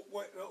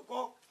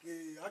 Ko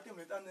ke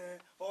akeme ta ne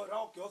o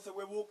ra o ke o se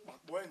we wo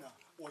papo na.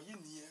 O yi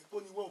ni e ko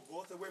ni wo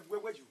bo se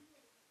we jo.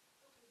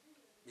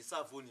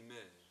 Misa voni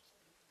me.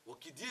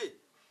 Okidie.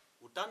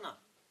 Utana.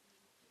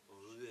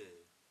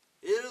 Owe.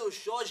 Ere o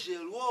shoje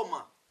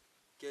Roma.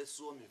 Que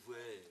so mi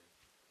vwe.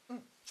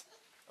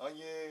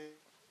 Onye.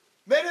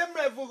 Mere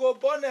mrevugo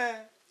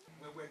bone.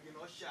 Wewe gi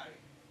no share.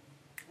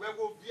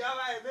 Wewe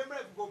biara e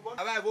mrevugo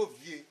bone. Aba bo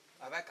vie.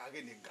 Aba ka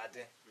ge ni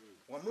gade.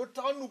 Won no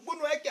ta nu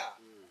gbonu eja.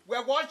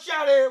 Wewe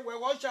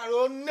share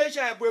o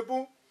nation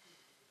ebuebu.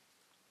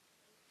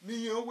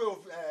 Mi yen owe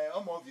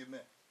omo vie me.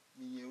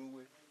 Mi yen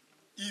owe.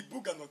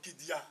 Ibuga no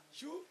kidia.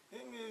 Shu,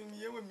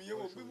 mi yewo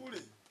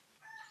gbibure.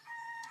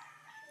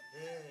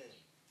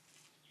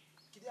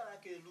 Kidia la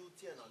ke lu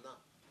tie na.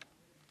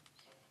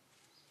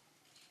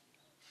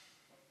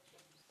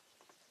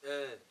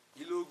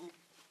 Ilogu.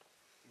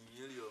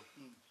 Nyelio.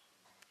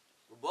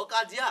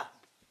 Oboka dia.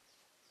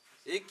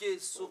 eke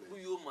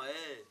sokuyo ma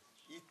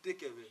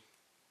itekebe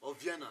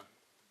oviena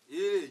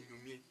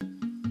nyumie.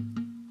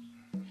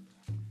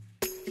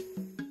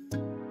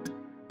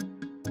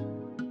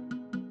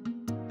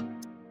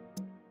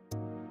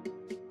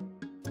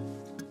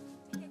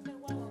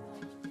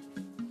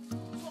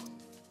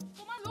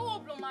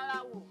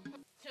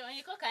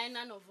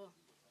 Kaina novo.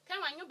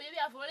 Kama nyo baby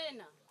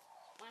avorena.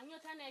 Wanyo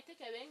tane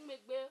tekebe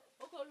ngmegbe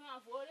okolu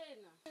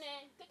avorena.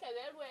 Ne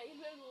tekebe ru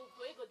ilu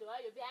to igodo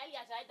ayo bi ali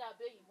asaida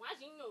be yi. Wa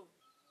jinyo.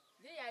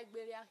 De ya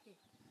igbere ake.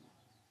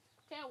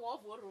 Ken wo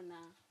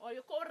vorona.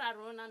 Oyo ko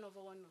rarona novo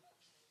wono.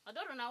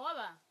 Adoro na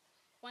waba.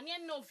 Wani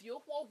novio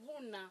ko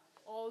vuna.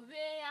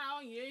 Owe a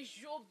onye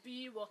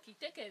jobi wo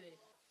kitekebe.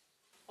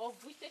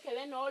 Ovu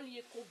tekebe na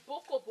oli ko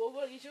boko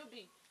bobo li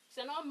jobi.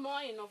 Se no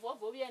mo inovo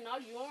bo bi na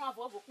oli won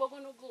avo bo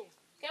pogonugo.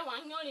 Ke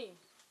wanyori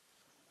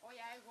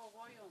oya ego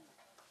goyo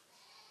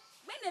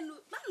menenu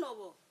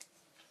manobo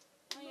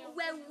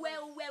we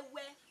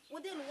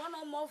wode no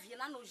one mo vie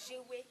na no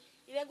jewe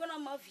ire gbo no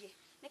mo vie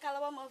ne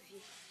kalobo mo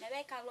vie na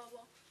be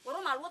kalobo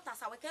woro ma lota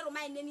sa we ke ro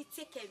mai neni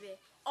tekebe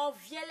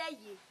oviele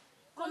ye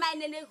ko mai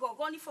neni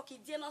gogo ni foki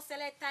die no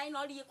sele tai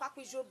no ri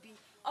kwakwe jobi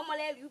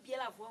omole ri ubie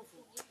la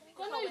vovo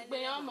ko no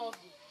igbeyan mo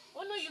vie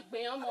ono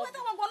igbeyan mo vie we ta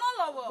mo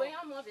no lobo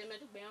igbeyan mo vie me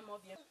du igbeyan mo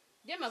vie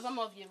de ma va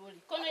mo vie boli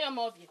kono yo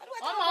mo vie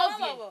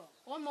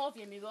o mo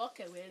vie mi ro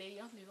kewere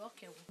yo mi ro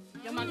kewo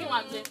yo ma mi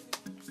wa gbe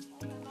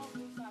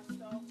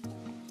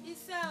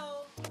ise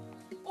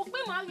o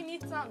pe ma ri ni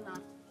town na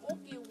o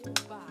ki wo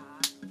ba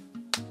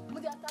mo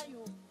di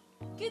atayo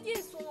ke di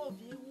so o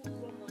vie wo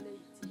ro mo le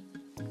iti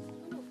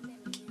no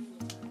fem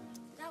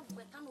da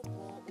we ta no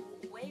bo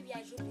we wi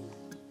ajobi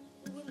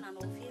wo na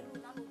no vie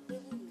lu na no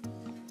gbe wu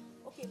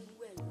okay mu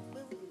we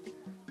gbe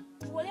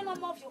wu wole no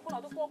mo vie ko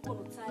na to ko ko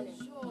no tale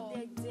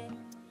de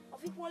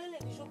ofi ko le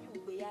bi jobi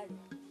ugbe ya re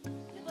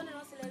ni to ne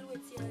no se le lu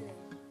eti ele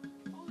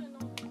o le no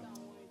bi da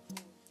won ejo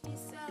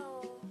isa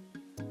o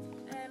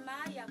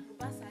ma ya ku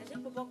basa je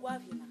ko bo gwa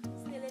vi na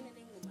se le ne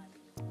ne ma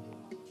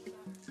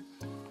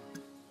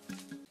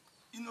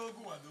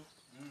inogu wado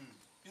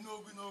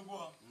inogu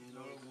a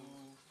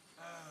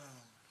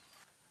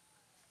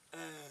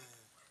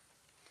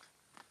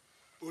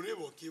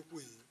Urhobo ki ku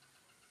yi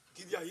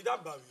gidi ayida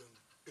ba wi on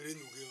ere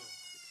nu ge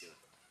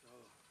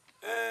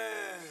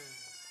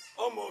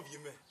omo vi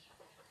me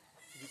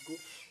biko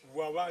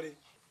waware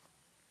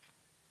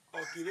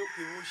okire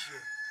ku wo se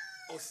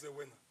ose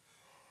wena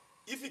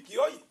ifiki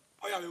oyi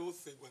oya we wo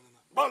se gwana na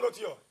ba ndo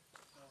ti o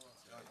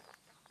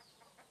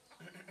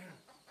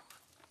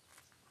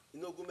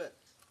inogu me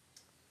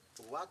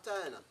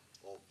wata na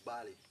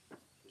ogbali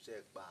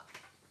se gba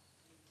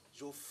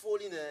jo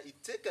foli na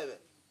itekebe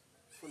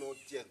funo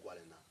tie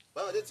gwale na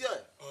ba de tie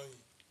oyi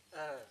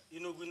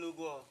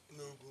inogu o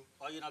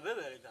oyi na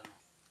bebere gana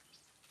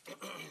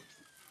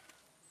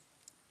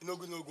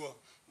inogu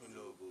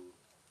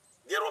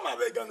diro ma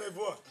be gana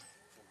evo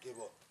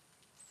gebo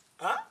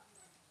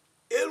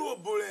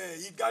Urhobo le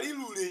igari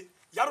lure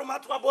yaro ma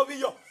twa bo bi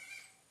yo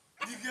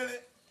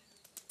digere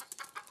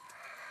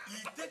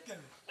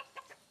itekebe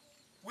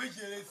we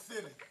jere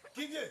sere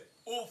kige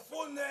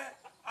ofone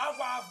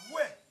awa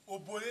avwe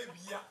obore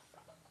bia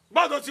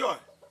gbado ti o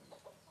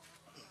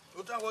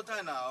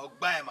Water na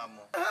ogba e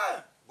mamo.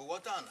 But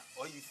water na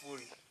oyi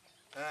fori.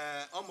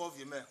 Omo of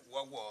you me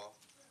wo.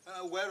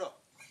 Wero.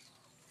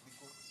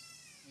 Because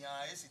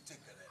ya esi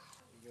tekere.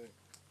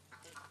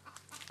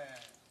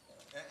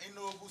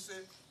 Ino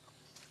oguse.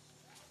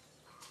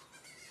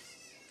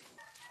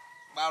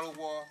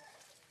 Baruwo.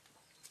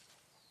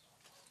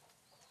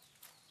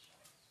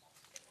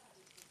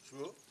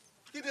 So,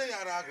 kide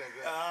yara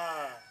agrebe.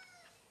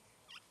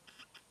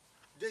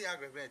 De ya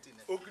agrebe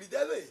tine.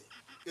 okridele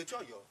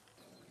Echoyo.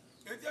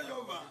 eti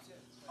yo ba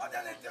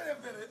oja le tele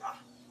bere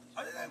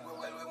oja le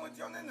gwe we mo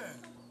ti onene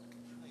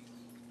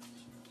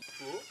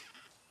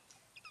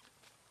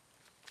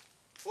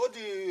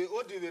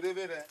Odi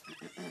revere.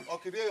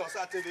 Okiri yo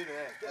sa tele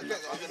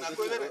ne. Na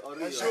ko vere.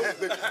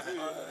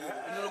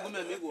 inogu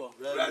me mi go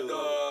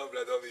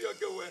bredo bi yo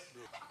kewe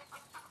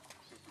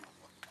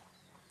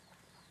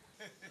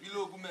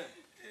Ilogume.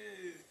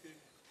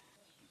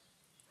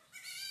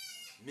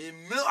 Mi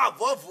me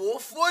avovo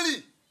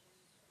foli.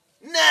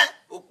 Ne,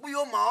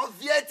 okuyo ma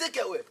ovie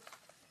tekewe.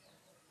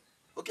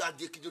 Oke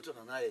ade kijoto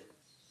na nae.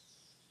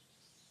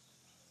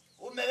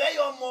 O mere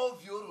yo mo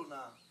ovioro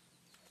na.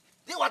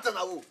 Di wata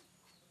na wo.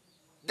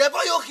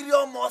 Debo yo kiri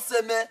o mo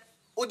seme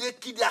o de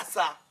kidi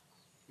asa.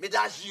 Me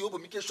da ji obo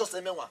mi ke so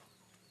seme wa.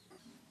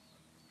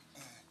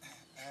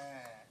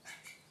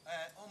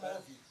 O mo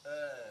ovi.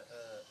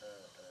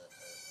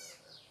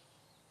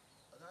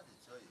 ana de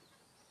tie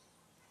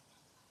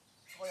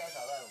o ya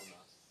da ba una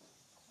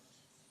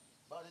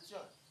ba de tie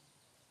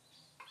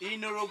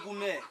Inogu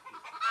me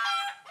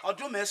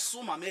odo me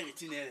so ma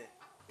meriti nere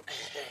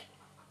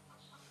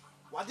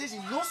wadezi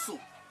no so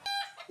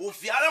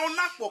ofiare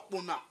ona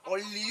popona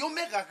oliyo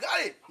me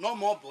gagare no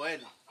mo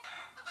boena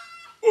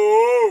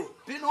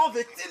bino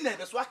vetine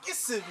be so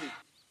akisebe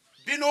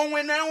bino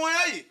nwe na enwe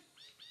ayi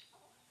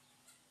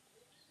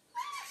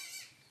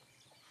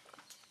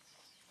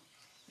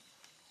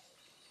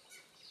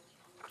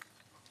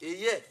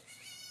Eye.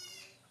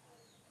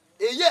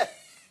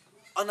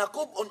 On a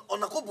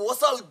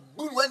bossa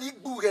boule when you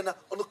bourena.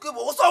 On a cob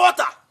bossa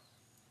water.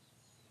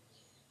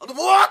 On the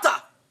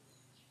water.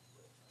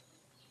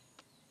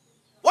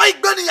 Why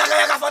burning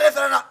Yaga for the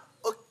Ferna?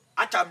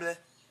 A chamber.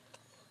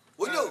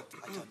 Will you?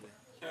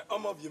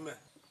 I'm of you, man.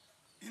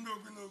 You know,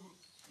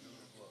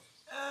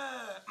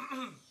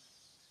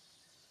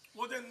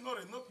 what then not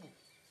a notebook?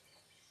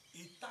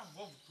 It tap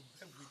off to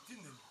bed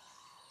within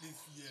this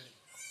year.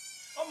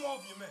 I'm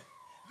of you, man.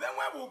 Then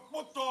we will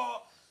put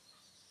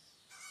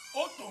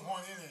auto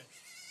on in it.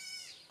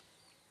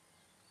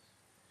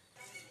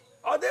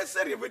 Are they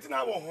serious within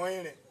our home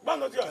in it? But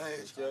not your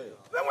hands.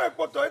 Then we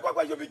put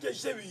what you became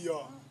shabby.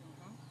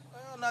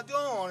 Not your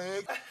own.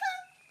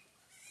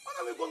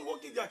 I'm going to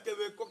walk in that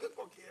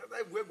cocky. I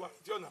will go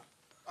to Jonah.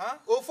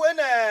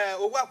 Ofwene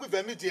owa ku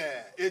vemi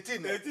die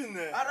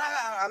 18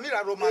 ara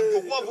amira roman go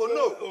wo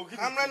no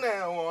amra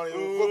na won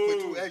go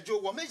petu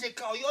ejo wo meje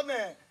ka oyo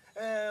na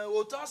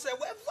o ton se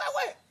we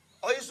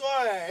oyiso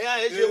ya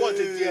eje wo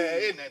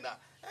tete e na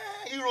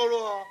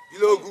iroro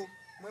Ilogu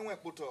mwenwe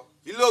poto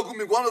Ilogu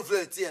mi gwanu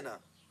fle na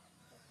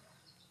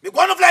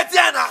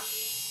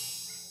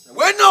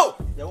we no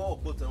ye wo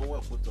poto mi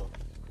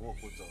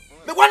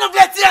gwanu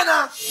fle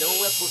na ye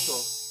wo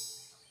poto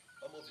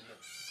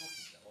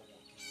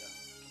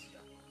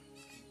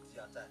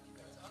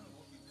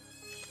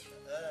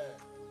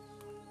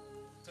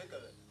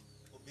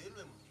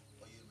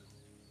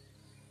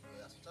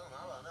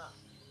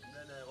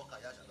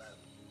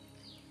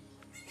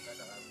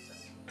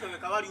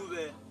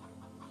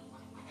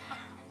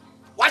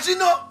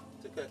Washino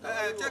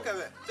take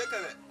away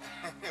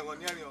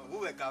won yari o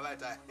we ka ba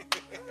ta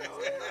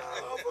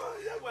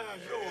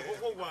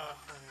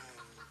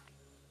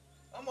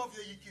am of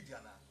you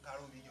kidia na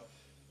karo mi yo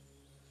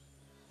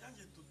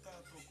Yaje to ta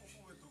to kufu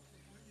we to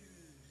kufu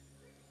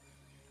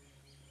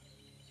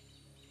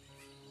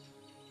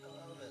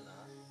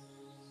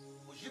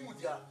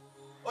ye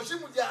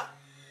Oshimudia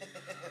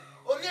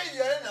Ori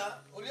yere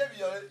na ori bi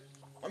yore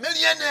o me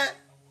ne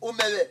o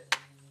mele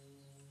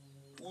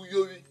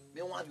uyori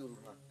me wa bi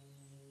oruna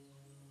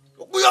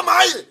Okuyo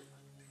maye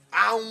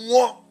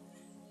awon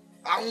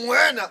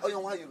na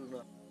oyo wa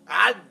yoruna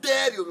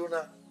ade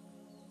yoruna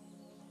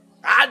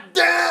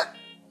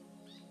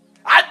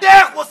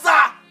ade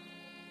kosa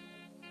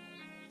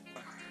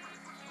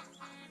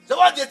se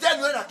wa je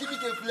tenu na kimi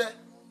ke fle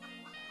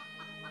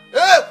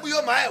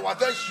okuyo maye wa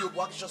fe shi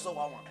obo akisho so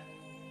wa won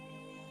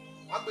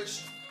wa gbe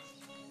shi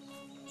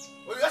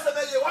oyo se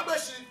meye wa gbe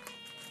shi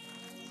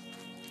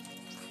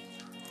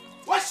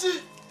wa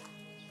shi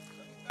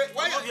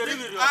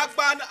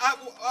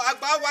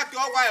agba wa ki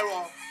o wa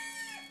ero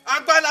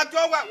agba na ki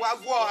o wa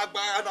wo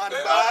agba na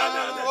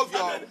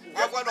ovio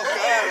agba no ke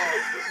ero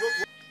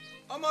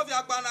omo vi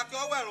agba na ki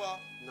o wa ero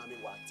na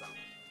mi wata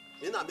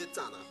me na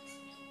metana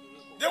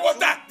de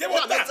wota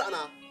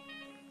na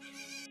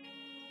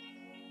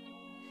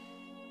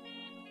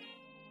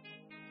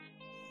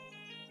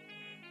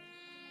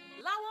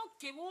lawon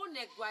kewo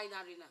ne gwa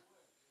inarina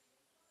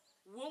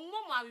wo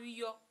mo ma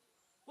wiyo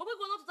wo bi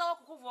go no to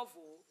kokko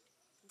fofo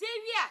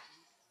devia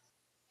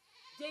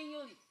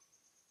denyori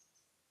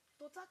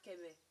tota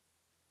kebe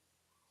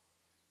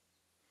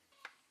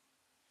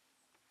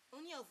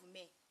Only of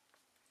me.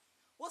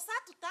 Was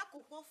that to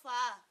tackle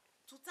far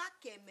to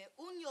takeme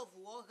only of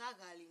war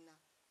gagalina?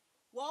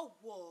 War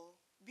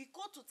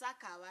because to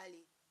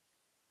takawali.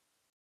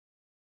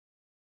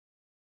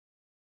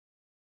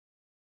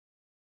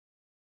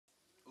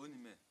 Oni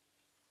me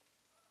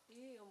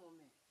omo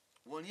me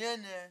won ye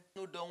ne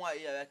no don wa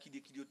ye ya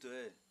kide to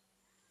e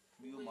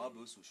mi o ma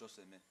be so so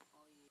se me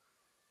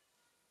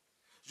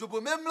je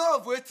peux même là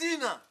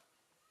voitina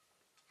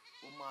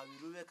o ma wi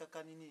lo we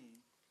kaka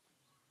nini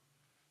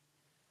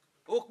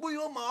Okpu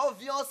yo ma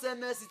ovion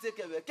SMS te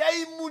kebe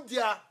ke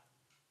imudia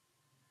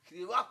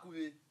kire wa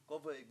kuwe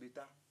cover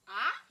egbeta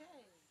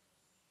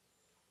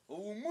o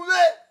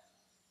muwe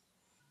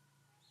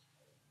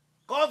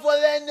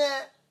cover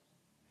ene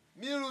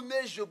miru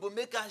mejo bo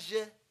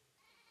mekaje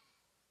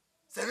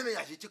se me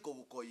ya je ko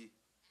koye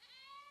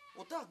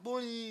o ta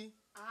gboyin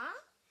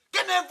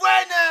ke me vo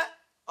ene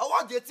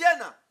owo de ti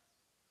ena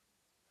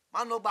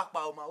ma no gba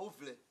pa o ma o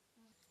vle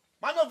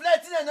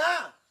ti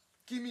na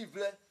ki mi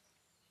vle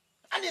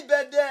Ani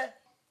bede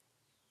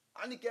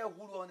ani ke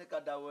huru oni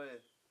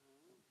kadawe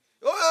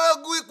o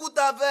gu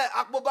ikuta ve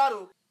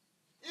akpobaro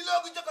ile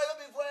ogu joko yo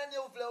bi fo eni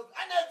o vle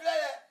ani vle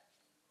ye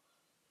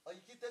o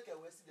yi kite ke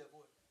we si de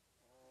fo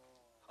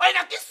o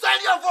ina ki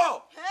sanyo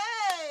fo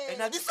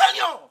ina di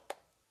sanyo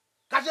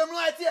ka je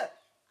mlo eti e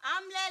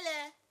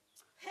Amlele.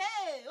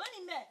 Hey,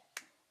 oni me.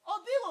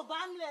 Obi wo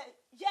bamle,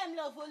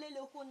 jemle vole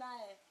le kuna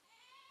e.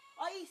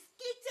 O yi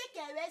kite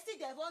ke we si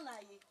de fo na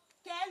yi.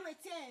 Ke elwe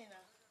tiena.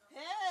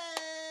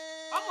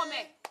 Hey. omo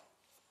me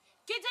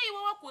kije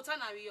iwo wa kwota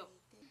na wiyo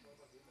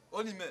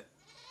oni me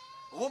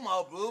o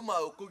ma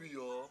okobi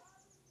yo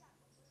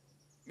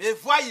me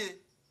voye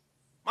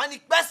mani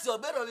pesi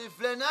obero le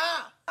vle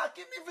na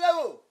ki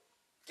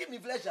mi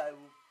vle ja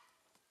ewo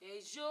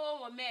ejo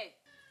omo me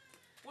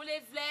wo le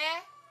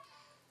vle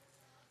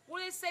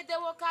Ule se de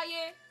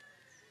wokaye.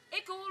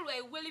 Eke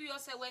ulwe weli bi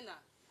osewena.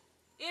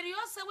 Eri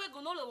osewe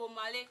gonolo wo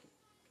male.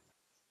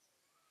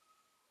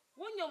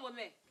 Wonyo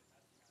mome.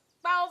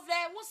 Pa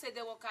ovle wo se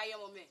de wokaye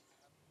mome.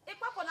 E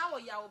papo na wo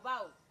ya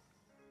oba o.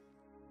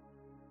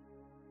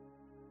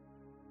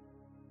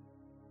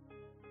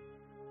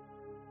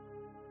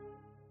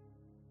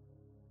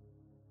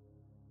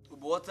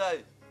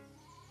 Ubotai.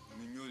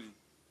 Minyoli.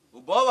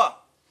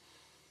 Ubawa.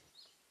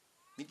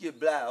 Miki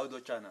bla odo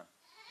chana.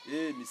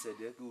 Mi se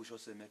de ke o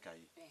shose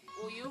mekai.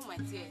 Oyo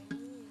matie.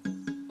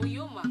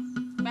 Oyo ma.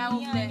 Pa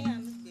ovle.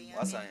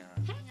 Wasanya.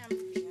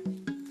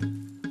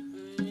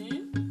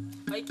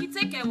 Oi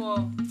kiteke wo.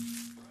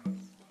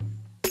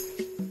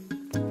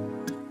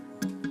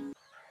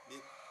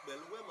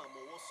 Belwe mama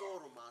wo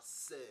soro ma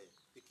se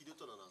ekido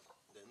to na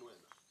de no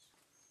ena.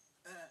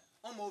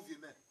 Omo ovie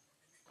me.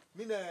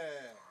 Mine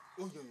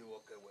onyonyo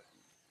wokewe.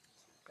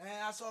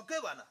 Aso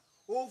kewa na.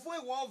 Ofu e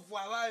wo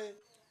vuara e.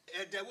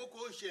 Ede wo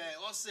ko se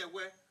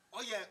osewe.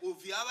 Oye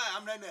ovie ara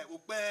amre na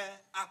ope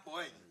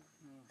apo e.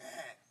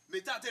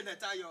 Metate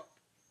neta yo.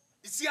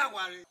 Isi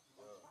aware.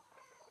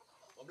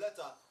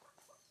 Obleta.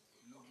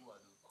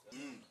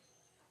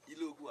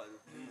 Ilogu ado.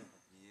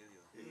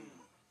 Niyerio.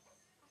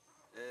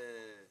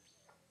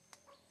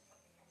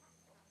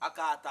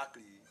 Aka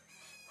atakli.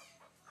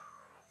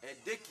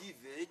 Deki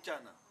ve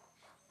echana.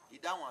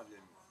 Idawon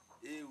avlemi.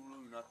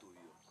 Uru na to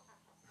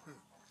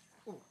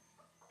yo.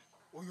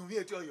 Oyun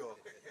eti oyo.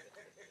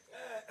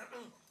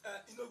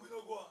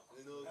 Inogu.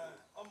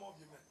 Omo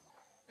obi me.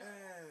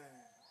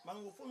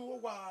 Mango fonu wo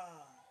wa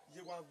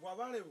ye wa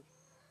guavare o.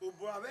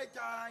 Obo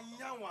abeja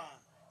yanwa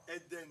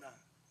edena.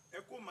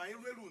 Eko ma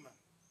iru na.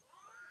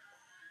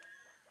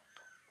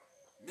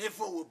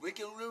 Mefo wo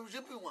breke uru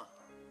jepi wa.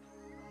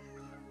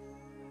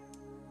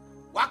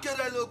 Wa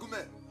kere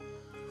logume.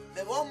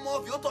 Le wo mo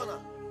vi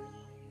otona.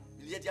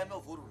 Ili edia me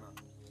ovoru na.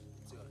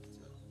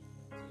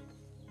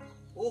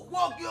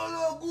 Okwo ki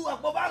ologu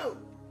apobalo.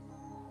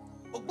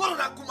 Ogboro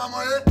na kuma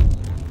mo e.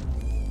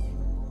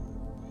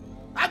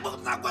 Agbo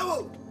na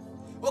gwewo.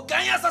 O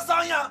kanya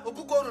sasanya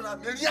obukoro na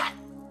meria.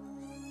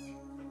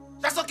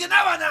 Asoke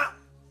na wana.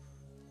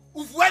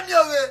 Ufuwe mi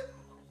owe.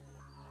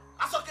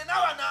 Asoke na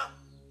wana.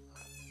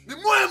 Mi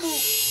muemu.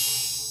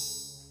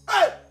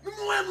 Mi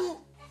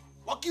muemu.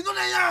 Wakino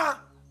na ya.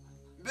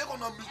 Mbe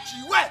kono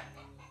michiwe.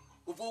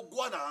 Ovo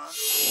gwa na.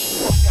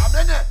 Ya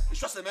mene,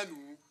 isho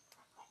semenu.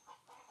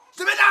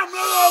 Semena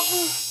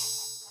mlogu.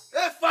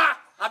 Efa,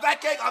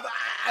 abake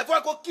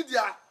avo ko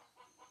kidia.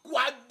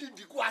 Kwa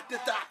didi kwa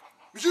teta.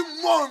 Mi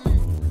mon.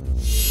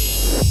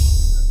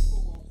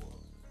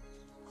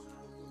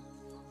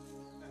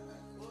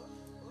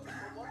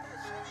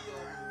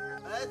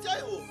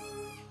 Tiayo.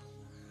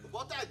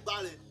 Bota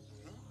gbale.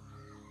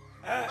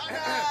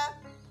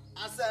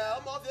 Ase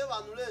omo vie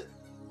wa nule.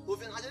 O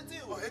fi na je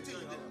ti o. Eti yo.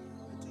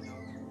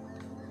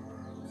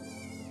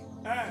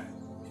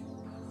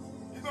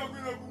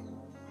 Inogu.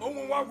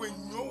 Ohun wa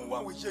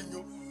we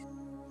senyo.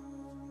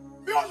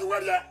 Bi o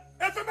suwe ye,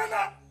 efe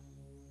mena.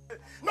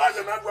 No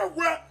je me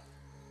gwe.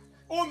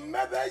 O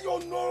mebe yo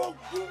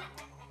norogu.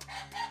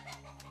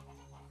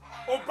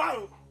 O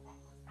baro.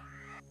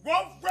 Wo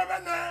fwe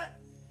na.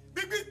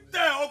 Bibi te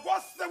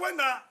ogwo sewe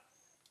na.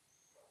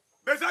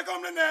 Beza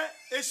komne ne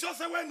e sho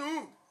sewe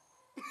nu.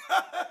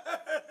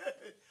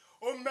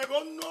 O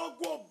mebe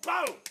norogu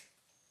baro.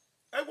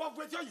 E wo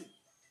gwe joyi.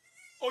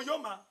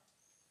 Oyoma.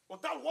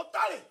 Ota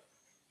wotale.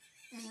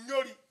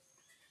 Minyori.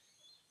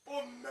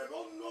 O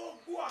mero no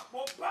gua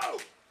po bao.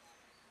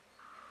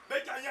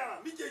 Beja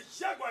yana, mi je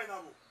jagwa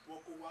ina bo.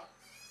 Woko wa.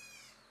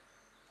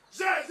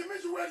 Je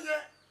mi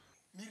juwenye.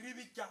 Mi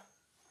ribicha.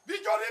 Bi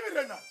jo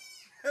ribirena.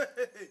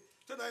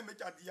 Tena me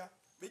chadia.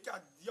 Me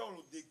chadia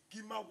o de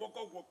gima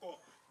woko.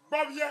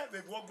 Bobye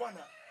be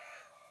wogwana.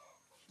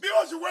 Bi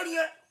o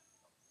juwenye.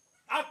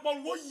 Apo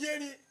wo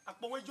yeri,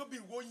 apo we jo bi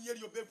wo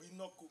yeri obebu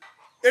inoko.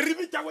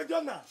 Eribicha we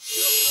jona.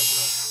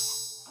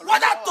 What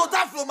that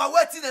total from my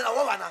wedding and a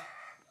woman?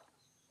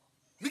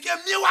 Mike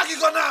mi wa ki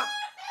gona.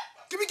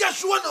 Ki mi ke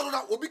shuwa no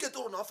na obi ke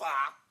to na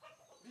fa.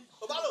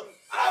 Obalo.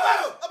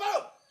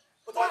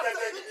 O te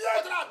ni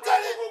ya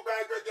tele ku gbe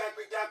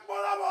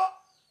morabo.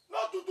 No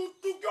tu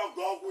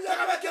go ku ya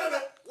ka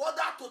kere. What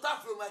that total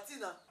from my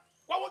tina?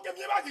 Wa wo ke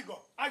mi ba ki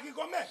go.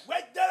 Akigo me we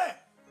dere.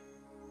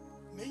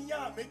 Mi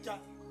ya mecha.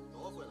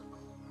 No fue.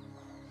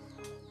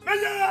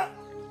 Me ya.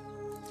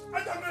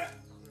 Aja me.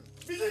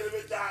 Bijiri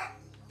mecha.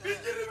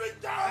 Bijiri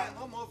mecha.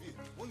 Omo ovie.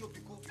 Wonyo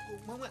biko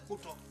mwe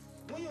koto.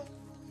 Wonyo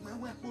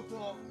mwe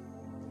koto.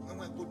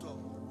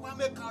 Wa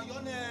me ka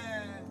yo ne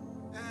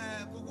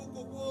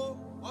koko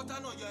ota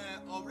no ye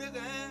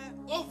obrege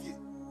ovie.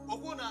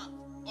 Owo na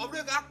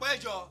obrege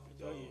apejo.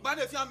 Ba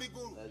ne fi ami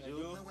guru.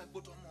 Mwe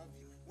koto mo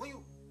ovie.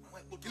 Wonyo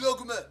mwe koto.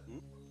 Kilogume.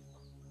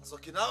 So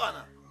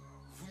kinawana.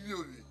 Fumi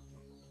owe.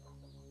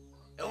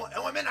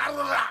 Ewo me na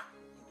rora.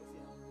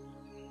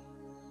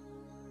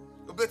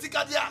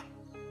 Obetika dia.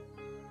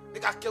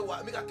 Mika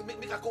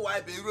ko wa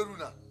ebe iru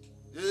na.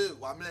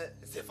 Wa mle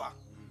sefa.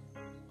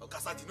 O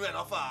kasa tinu e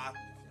na fa.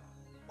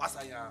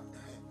 Wasanya.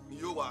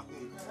 Yo wa.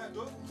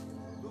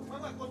 ló fẹ́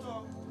wẹ̀ kó tọ́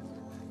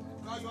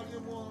ká yọ ní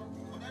mu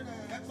ọ̀nẹ́nẹ̀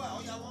ẹgbà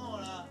ọ̀yà wọn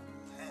ọ̀ra.